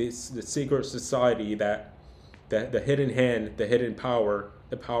 the secret society, that the hidden hand, the hidden power,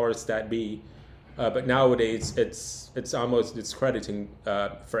 the powers that be. But nowadays, it's almost discrediting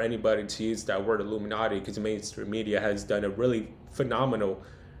for anybody to use that word Illuminati, because the mainstream media has done a really phenomenal,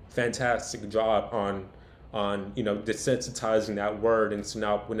 fantastic job on desensitizing that word. And so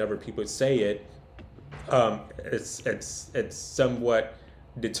now whenever people say it, it's somewhat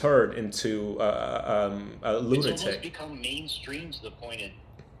deterred into a lunatic. It's almost become mainstream to the point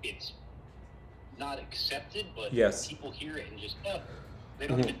it's not accepted, but yes, people hear it and just they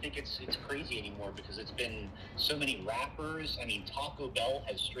don't even think it's crazy anymore, because it's been so many rappers. I mean, Taco Bell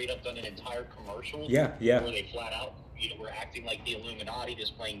has straight up done an entire commercial where they flat out, we're acting like the Illuminati,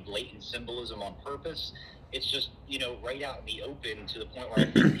 displaying blatant symbolism on purpose. It's just, right out in the open, to the point where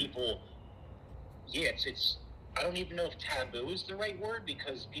I think people, it's I don't even know if taboo is the right word,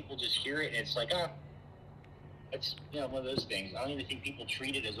 because people just hear it and it's like, it's one of those things. I don't even think people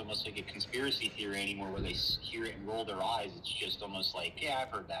treat it as almost like a conspiracy theory anymore, where they hear it and roll their eyes. It's just almost like, I've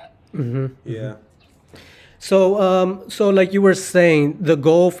heard that. Mm-hmm. Yeah. So like you were saying, the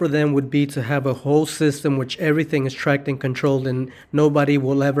goal for them would be to have a whole system which everything is tracked and controlled, and nobody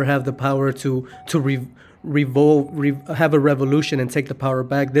will ever have the power to have a revolution and take the power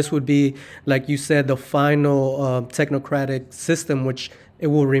back. This would be, like you said, the final technocratic system, which it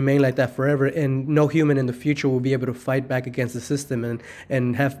will remain like that forever, and no human in the future will be able to fight back against the system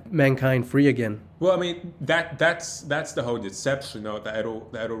and have mankind free again. Well, I mean, that's the whole deception, though, that it'll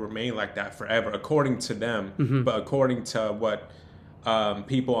remain like that forever, according to them. Mm-hmm. But according to what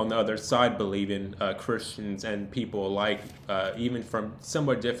people on the other side believe in, Christians and people alike, even from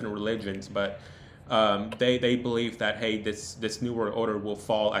somewhat different religions, but they believe that, hey, this New World Order will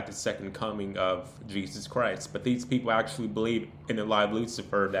fall at the second coming of Jesus Christ. But these people actually believe in the lie of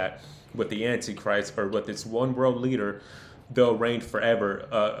Lucifer, that with the Antichrist, or with this one world leader, they'll reign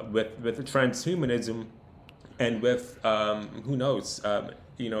forever, with the transhumanism, and with who knows,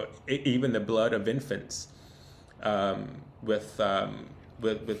 even the blood of infants, with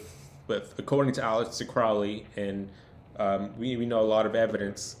according to Alex Crowley, and we know a lot of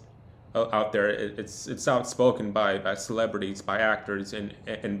evidence out there. It's outspoken by celebrities, by actors,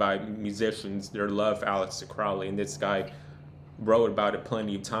 and by musicians. They love Alex Crowley, and this guy wrote about it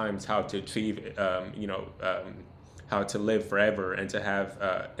plenty of times, how to achieve how to live forever and to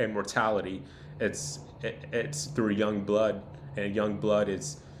have immortality. It's through young blood, and young blood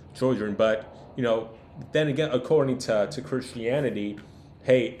is children. But then again, according to Christianity,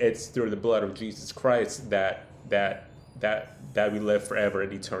 hey, it's through the blood of Jesus Christ that we live forever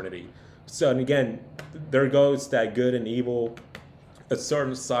in eternity. So, and again, there goes that good and evil. A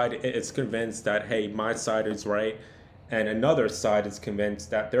certain side is convinced that, hey, my side is right, and another side is convinced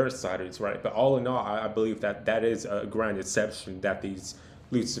that their side is right. But all in all, I believe that is a grand deception, that these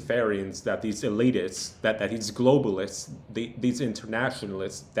Luciferians, that these elitists, that these globalists, these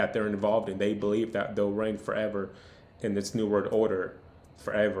internationalists, that they're involved in, they believe that they'll reign forever in this New World Order,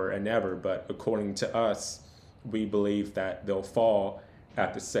 forever and ever. But according to us, we believe that they'll fall,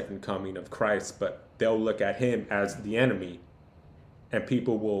 at the second coming of Christ, but they'll look at him as the enemy, and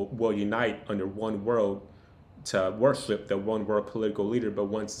people will unite under one world to worship the one world political leader. But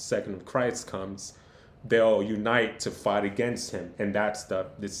once the second of Christ comes, they'll unite to fight against him, and that's the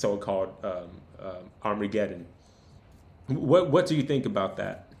so-called Armageddon. What do you think about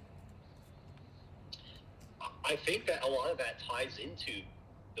that? I think that a lot of that ties into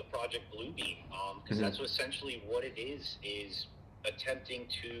the Project Bluebeam, because that's essentially what it is attempting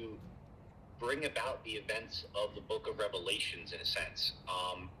to bring about the events of the Book of Revelations in a sense.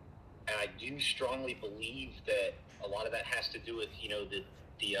 And I do strongly believe that a lot of that has to do with,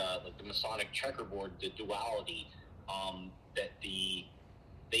 the Masonic checkerboard, the duality, that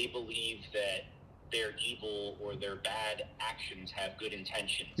they believe that their evil or their bad actions have good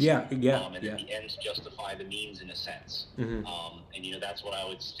intentions. And that the ends justify the means in a sense. And, that's what I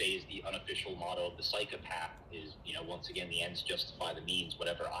would say is the unofficial motto of the psychopath is, once again, the ends justify the means.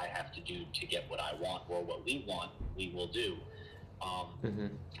 Whatever I have to do to get what I want or what we want, we will do.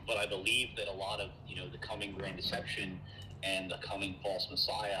 But I believe that a lot of, the coming grand deception and the coming false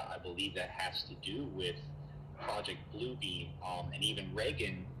messiah, I believe that has to do with Project Bluebeam, and even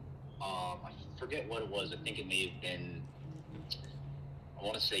Reagan. I forget what it was. I think it may have been, I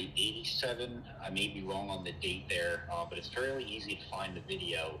want to say 87. I may be wrong on the date there, but it's fairly easy to find the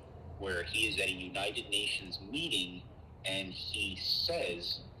video where he is at a United Nations meeting and he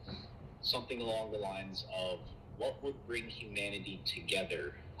says something along the lines of, what would bring humanity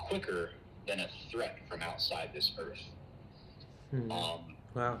together quicker than a threat from outside this earth?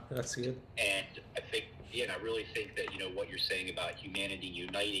 Wow, that's good. And I really think that, what you're saying about humanity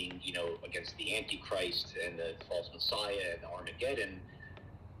uniting, against the Antichrist and the false Messiah and Armageddon,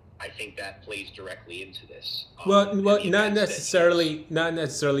 I think that plays directly into this. Not necessarily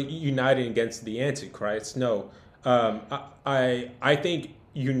uniting against the Antichrist. No, I think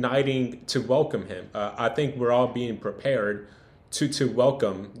uniting to welcome him. I think we're all being prepared to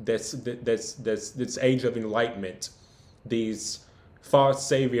welcome this age of enlightenment, these false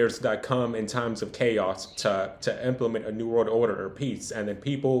saviors that come in times of chaos to implement a new world order or peace. And then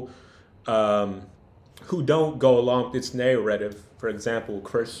people who don't go along with this narrative, for example,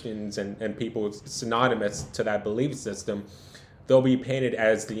 Christians and people synonymous to that belief system, they'll be painted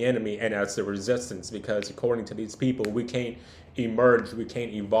as the enemy and as the resistance, because according to these people, we can't emerge, we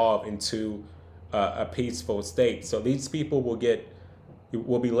can't evolve into a peaceful state. So these people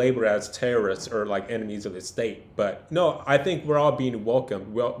will be labeled as terrorists or like enemies of the state. But no, I think we're all being welcomed.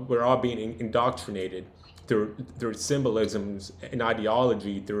 We're all being indoctrinated through symbolisms and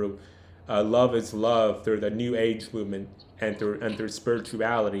ideology, through love is love, through the New Age movement, and through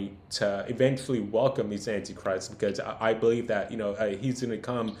spirituality, to eventually welcome these antichrists. Because I believe that he's going to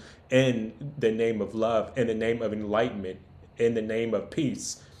come in the name of love, in the name of enlightenment, in the name of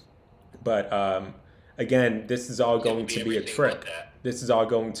peace. But again, this is all going to be a trick. This is all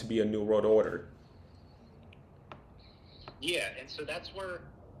going to be a new world order. Yeah, and so that's why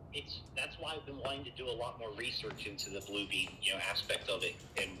I've been wanting to do a lot more research into the Bluebeam, aspect of it,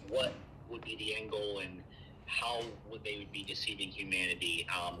 and what would be the end goal and how would they be deceiving humanity,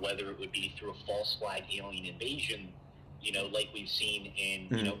 whether it would be through a false flag alien invasion, like we've seen in,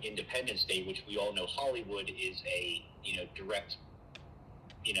 Independence Day, which we all know Hollywood is a, direct,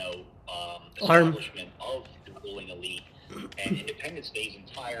 establishment of the ruling elite. And Independence Day's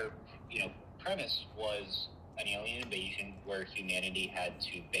entire, premise was an alien invasion where humanity had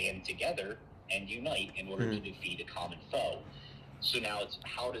to band together and unite in order to defeat a common foe. So now it's,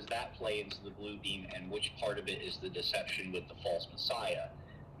 how does that play into the Bluebeam, and which part of it is the deception with the false messiah?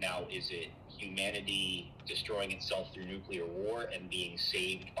 Now, is it humanity destroying itself through nuclear war and being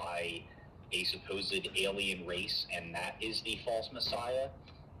saved by a supposed alien race, and that is the false messiah,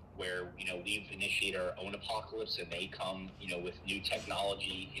 where, we've initiated our own apocalypse and they come, with new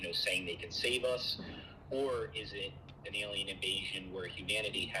technology, saying they can save us? Or is it an alien invasion where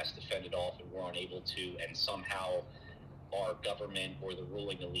humanity has to fend it off and we're unable to, and somehow our government or the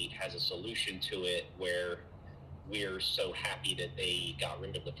ruling elite has a solution to it, where we're so happy that they got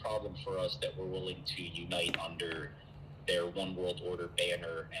rid of the problem for us that we're willing to unite under their one world order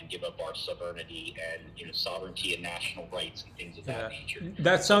banner and give up our sovereignty and sovereignty and national rights and things of that nature.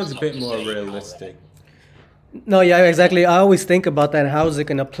 That sounds a bit more realistic. No, yeah, exactly. I always think about that. How is it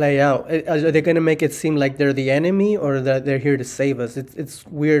going to play out? Are they going to make it seem like they're the enemy, or that they're here to save us? It's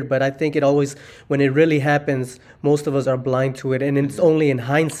weird, but I think it always, when it really happens, most of us are blind to it. And it's only in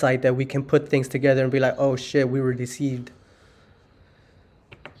hindsight that we can put things together and be like, oh shit, we were deceived.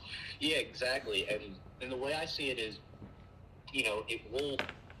 Yeah, exactly. And the way I see it is, it will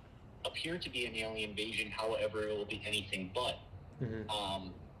appear to be an alien invasion, however, it will be anything but.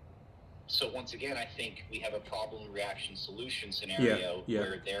 So once again, I think we have a problem reaction solution scenario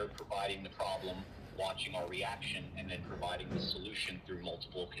where they're providing the problem, watching our reaction, and then providing the solution through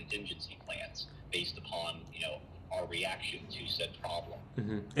multiple contingency plans based upon, our reaction to said problem.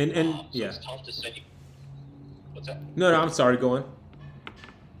 So it's tough to say. What's that? No, I'm sorry. Go on.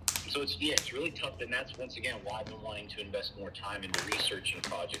 So it's really tough, and that's once again why I've been wanting to invest more time into researching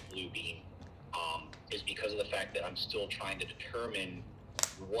Project Bluebeam, is because of the fact that I'm still trying to determine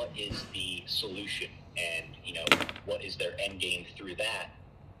what is the solution and what is their end game through that.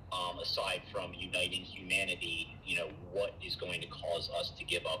 Aside from uniting humanity, what is going to cause us to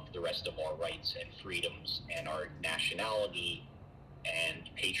give up the rest of our rights and freedoms and our nationality and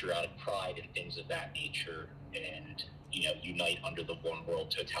patriotic pride and things of that nature, and unite under the one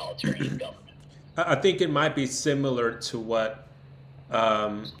world totalitarian government. I think it might be similar to what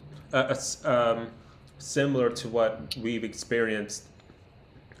we've experienced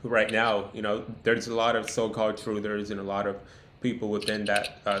right now. There's a lot of so-called truthers and a lot of people within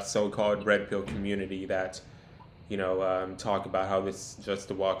that so-called red pill community that talk about how this is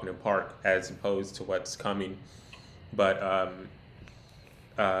just a walk in the park as opposed to what's coming. But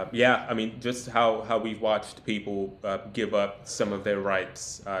just how we've watched people give up some of their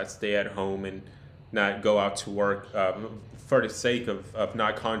rights, stay at home and not go out to work for the sake of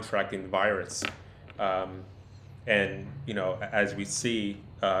not contracting the virus. As we see,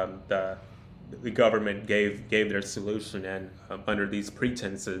 the government gave their solution, and under these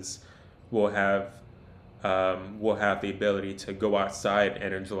pretenses, we'll have the ability to go outside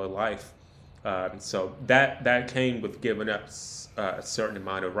and enjoy life. So that came with giving up a certain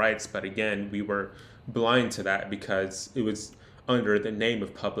amount of rights, but again, we were blind to that because it was under the name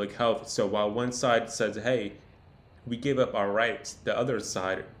of public health. So while one side says, "Hey, we give up our rights," the other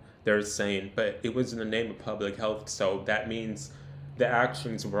side, they're saying, "But it was in the name of public health, so that means the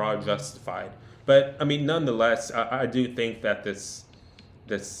actions were all justified." But I mean, nonetheless, I do think that this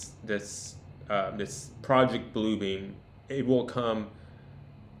Project Bluebeam, it will come.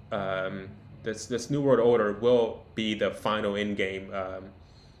 This New World Order will be the final end game,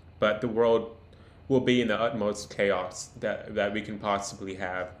 but the world will be in the utmost chaos that we can possibly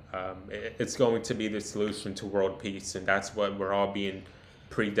have. It's going to be the solution to world peace, and that's what we're all being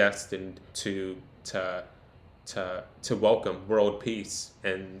predestined to welcome, world peace.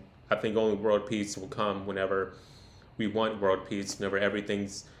 And I think only world peace will come whenever we want world peace, whenever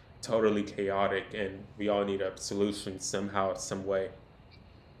everything's totally chaotic and we all need a solution somehow, some way.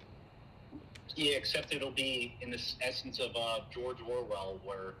 Yeah, except it'll be in the essence of George Orwell,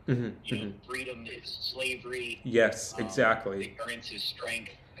 where freedom is slavery. Yes, exactly. Ignorance is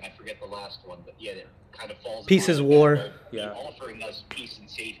strength, and I forget the last one, but it kind of falls. Peace is war. Offering us peace and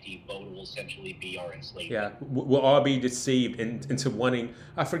safety, but it will essentially be our enslavement. Yeah, we'll all be deceived into wanting.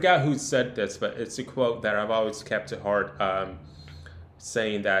 I forgot who said this, but it's a quote that I've always kept at heart,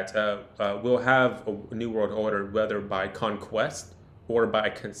 saying that we'll have a new world order whether by conquest or by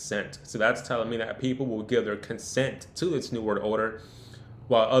consent. So that's telling me that people will give their consent to this new world order,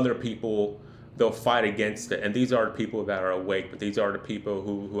 while other people, they'll fight against it. And these are the people that are awake, but these are the people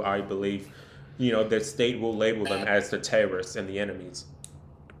who I believe, the state will label them as the terrorists and the enemies.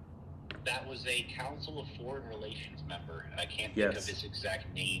 That was a Council of Foreign Relations member, and I can't think of his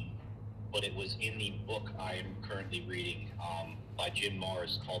exact name, but it was in the book I am currently reading by Jim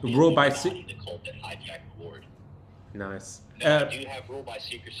Marrs called The Cult That Hijacked the World. Nice. Now, I do have Rule by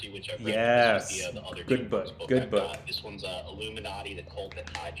Secrecy, which I've read. Yes. The other Good book. Good book. This one's Illuminati, the Cult That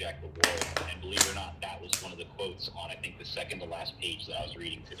Hijacked the World. And believe it or not, that was one of the quotes on, I think, the second to last page that I was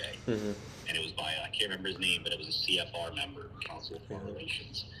reading today. And it was by, I can't remember his name, but it was a CFR member, Council of Foreign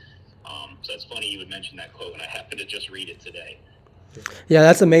Relations. So it's funny you would mention that quote, and I happened to just read it today. Yeah,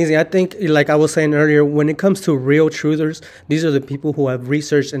 that's amazing. I think, like I was saying earlier, when it comes to real truthers, these are the people who have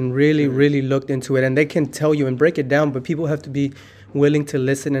researched and really, really looked into it, and they can tell you and break it down, but people have to be willing to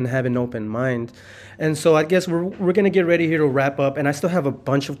listen and have an open mind. And so I guess we're going to get ready here to wrap up, and I still have a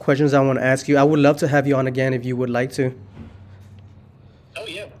bunch of questions I want to ask you. I would love to have you on again if you would like to. Oh,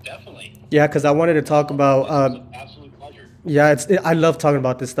 yeah, definitely. Yeah, because I wanted to talk about... absolute pleasure. Yeah, I love talking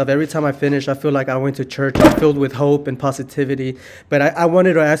about this stuff. Every time I finish, I feel like I went to church. I'm filled with hope and positivity. But I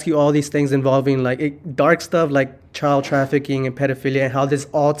wanted to ask you all these things involving dark stuff like child trafficking and pedophilia and how this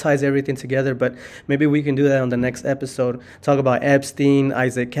all ties everything together. But maybe we can do that on the next episode. Talk about Epstein,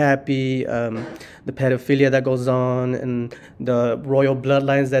 Isaac Cappy, the pedophilia that goes on, and the royal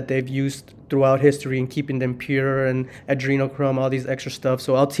bloodlines that they've used throughout history and keeping them pure, and adrenochrome, all these extra stuff.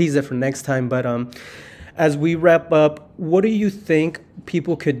 So I'll tease it for next time. But as we wrap up, what do you think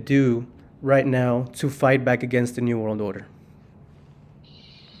people could do right now to fight back against the New World Order?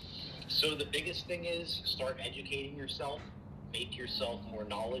 So the biggest thing is start educating yourself, make yourself more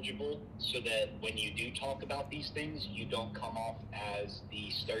knowledgeable so that when you do talk about these things, you don't come off as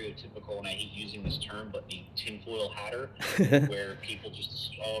the stereotypical, and I hate using this term, but the tinfoil hatter, where people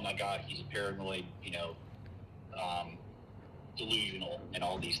just, oh my God, he's a paranoid, delusional and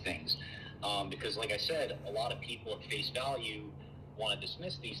all these things. Because like I said, a lot of people at face value want to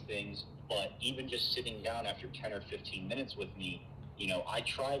dismiss these things, but even just sitting down after 10 or 15 minutes with me, I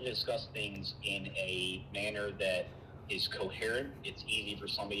try to discuss things in a manner that is coherent. It's easy for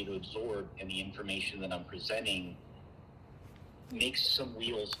somebody to absorb, and the information that I'm presenting makes some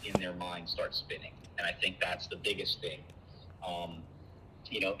wheels in their mind start spinning. And I think that's the biggest thing.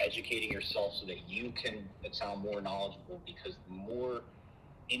 Educating yourself so that you can sound more knowledgeable, because the more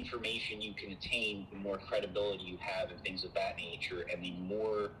information you can attain, the more credibility you have and things of that nature, and the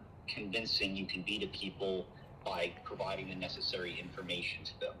more convincing you can be to people by providing the necessary information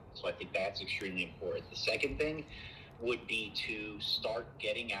to them. So I think that's extremely important. The second thing would be to start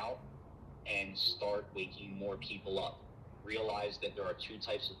getting out and start waking more people up. Realize that there are two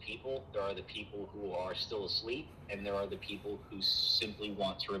types of people. There are the people who are still asleep, and there are the people who simply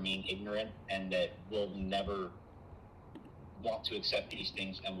want to remain ignorant and that will never want to accept these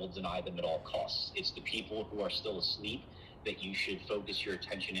things and will deny them at all costs. It's the people who are still asleep that you should focus your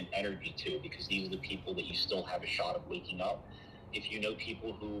attention and energy to, because these are the people that you still have a shot of waking up. If you know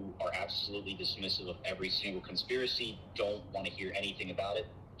people who are absolutely dismissive of every single conspiracy, don't want to hear anything about it,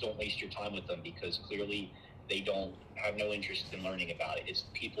 don't waste your time with them, because clearly they don't have no interest in learning about it. It's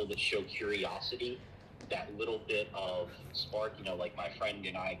the people that show curiosity, that little bit of spark, like my friend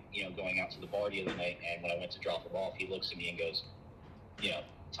and I, going out to the bar the other night, and when I went to drop him off, he looks at me and goes,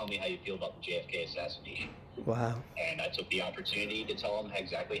 tell me how you feel about the JFK assassination. Wow. And I took the opportunity to tell him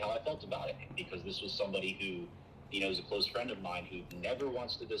exactly how I felt about it, because this was somebody who, is a close friend of mine who never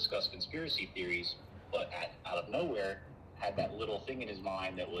wants to discuss conspiracy theories, but out of nowhere had that little thing in his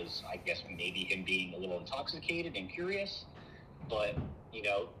mind that was, I guess, maybe him being a little intoxicated and curious, but,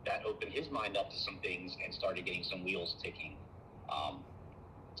 that opened his mind up to some things and started getting some wheels ticking.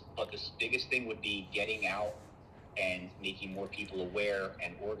 But the biggest thing would be getting out and making more people aware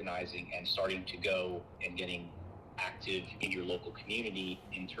and organizing and starting to go and getting active in your local community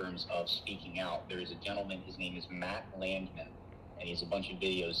in terms of speaking out. There is a gentleman, his name is Matt Landman, and he has a bunch of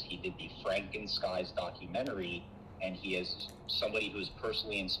videos. He did the Frankenskies documentary, and he is somebody who has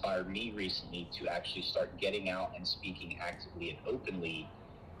personally inspired me recently to actually start getting out and speaking actively and openly.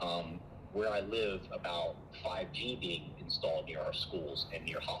 Where I live, about 5G being installed near our schools and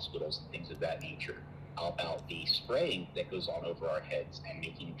near hospitals and things of that nature, about the spraying that goes on over our heads, and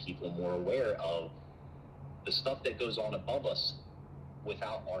making people more aware of the stuff that goes on above us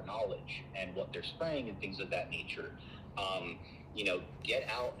without our knowledge and what they're spraying and things of that nature. Get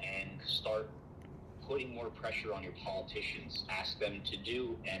out and start putting more pressure on your politicians. Ask them to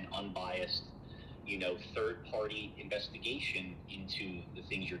do an unbiased, third-party investigation into the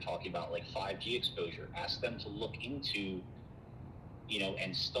things you're talking about, like 5G exposure. Ask them to look into,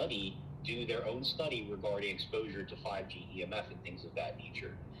 and do their own study regarding exposure to 5G EMF and things of that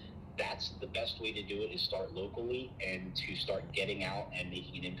nature. That's the best way to do it, is start locally and to start getting out and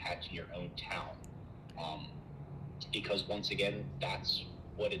making an impact in your own town. Because once again, that's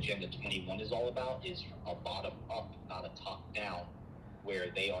what Agenda 21 is all about, is a bottom up, not a top down,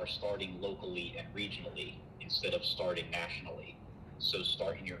 where they are starting locally and regionally instead of starting nationally. So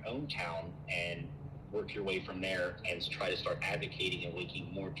start in your own town and work your way from there, and try to start advocating and waking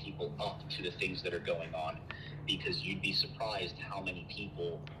more people up to the things that are going on, because you'd be surprised how many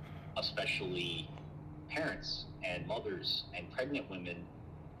people, especially parents and mothers and pregnant women,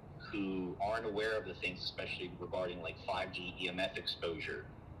 who aren't aware of the things, especially regarding like 5G EMF exposure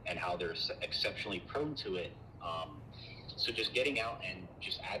and how they're exceptionally prone to it. So just getting out and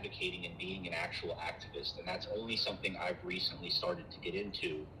just advocating and being an actual activist, and that's only something I've recently started to get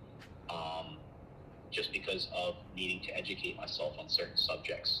into, just because of needing to educate myself on certain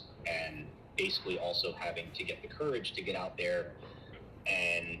subjects, and basically also having to get the courage to get out there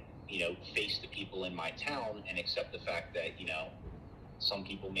and, face the people in my town and accept the fact that, some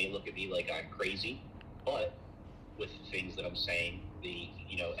people may look at me like I'm crazy, but with the things that I'm saying, the,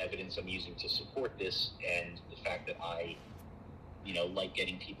 evidence I'm using to support this, and the fact that I, like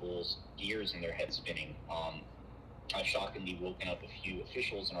getting people's gears in their head spinning. I've shockingly woken up a few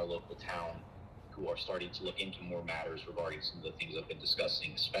officials in our local town who are starting to look into more matters regarding some of the things I've been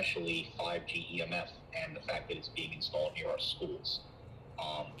discussing, especially 5G EMF and the fact that it's being installed near our schools.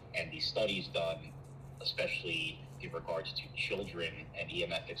 And these studies done, especially in regards to children and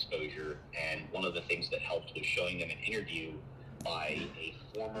EMF exposure. And one of the things that helped was showing them an interview by a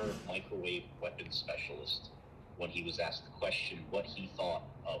former microwave weapons specialist, when he was asked the question what he thought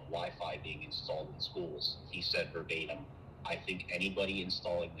of Wi-Fi being installed in schools, he said verbatim, "I think anybody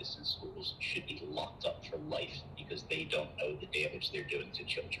installing this in schools should be locked up for life because they don't know the damage they're doing to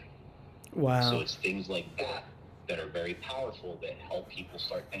children." Wow. So it's things like that that are very powerful that help people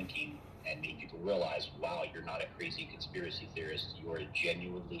start thinking and make people realize, wow, you're not a crazy conspiracy theorist. You're a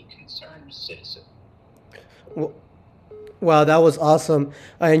genuinely concerned citizen. Well, wow, that was awesome.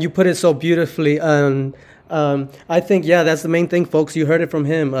 And you put it so beautifully. I think, yeah, that's the main thing, folks. You heard it from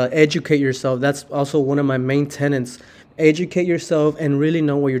him. Educate yourself. That's also one of my main tenets. Educate yourself and really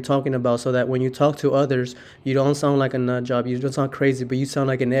know what you're talking about so that when you talk to others, you don't sound like a nut job. You don't sound crazy, but you sound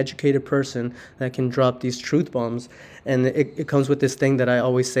like an educated person that can drop these truth bombs. And it comes with this thing that I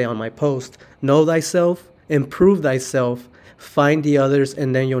always say on my post. Know thyself, improve thyself, find the others,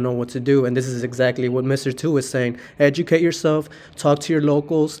 and then you'll know what to do. And this is exactly what Mr. Two is saying. Educate yourself, talk to your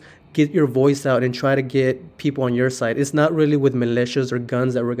locals, get your voice out, and try to get people on your side. It's not really with militias or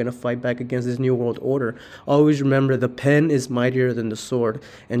guns that we're going to fight back against this new world order. Always remember, the pen is mightier than the sword.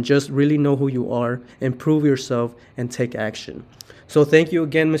 And just really know who you are, improve yourself, and take action. So thank you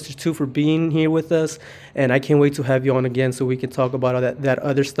again, Mr. Two, for being here with us. And I can't wait to have you on again so we can talk about all that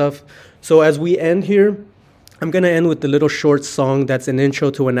other stuff. So as we end here, I'm going to end with the little short song that's an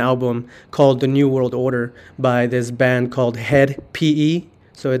intro to an album called The New World Order by this band called Head PE.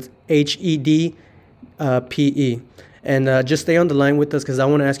 So it's HED PE. And just stay on the line with us because I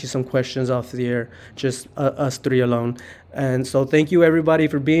want to ask you some questions off the air, just us three alone. And so thank you, everybody,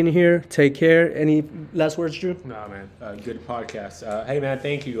 for being here. Take care. Any last words, Drew? Nah, man. Good podcast. Hey, man,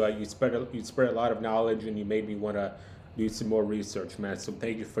 thank you. You spread a lot of knowledge, and you made me want to do some more research, man. So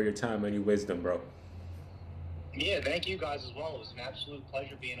thank you for your time and your wisdom, bro. Yeah, thank you guys as well. It was an absolute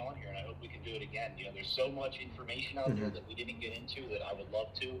pleasure being on here, and I hope we can do it again. You know, there's so much information out there that we didn't get into that I would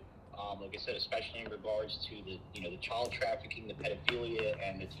love to. Like I said, especially in regards to the child trafficking, the pedophilia,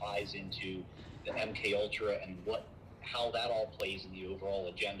 and the ties into the MK Ultra and how that all plays in the overall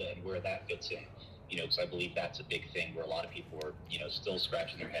agenda and where that fits in. You know, because I believe that's a big thing where a lot of people are, still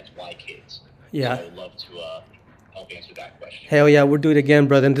scratching their heads. Why kids? Yeah. So I would love to help answer that question. Hell yeah, we'll do it again,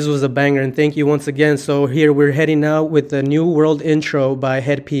 brother. And this was a banger. And thank you once again. So here we're heading out with the New World intro by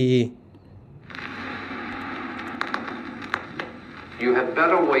Head PE. You had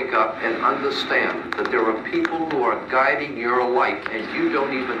better wake up and understand that there are people who are guiding your life and you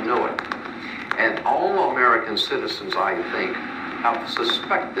don't even know it. And all American citizens, I think, have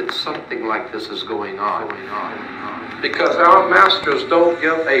suspected something like this is going on. Because our masters don't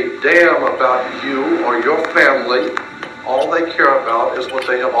give a damn about you or your family. All they care about is what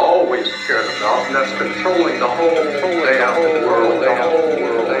they have always cared about, and that's controlling the whole damn world.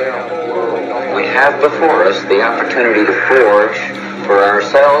 We have before us the opportunity to forge for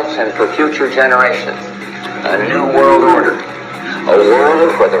ourselves and for future generations a new world order, a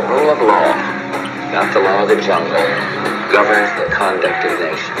world where the rule of law, not the law of the jungle, governs the conduct of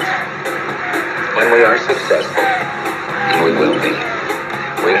nations. When we are successful, and we will be,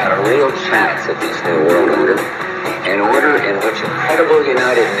 we have a real chance at this new world order, an order in which a credible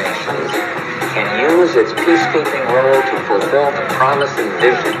United Nations can use its peacekeeping role to fulfill the promise and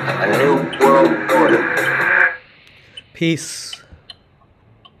vision of a new world order. Peace.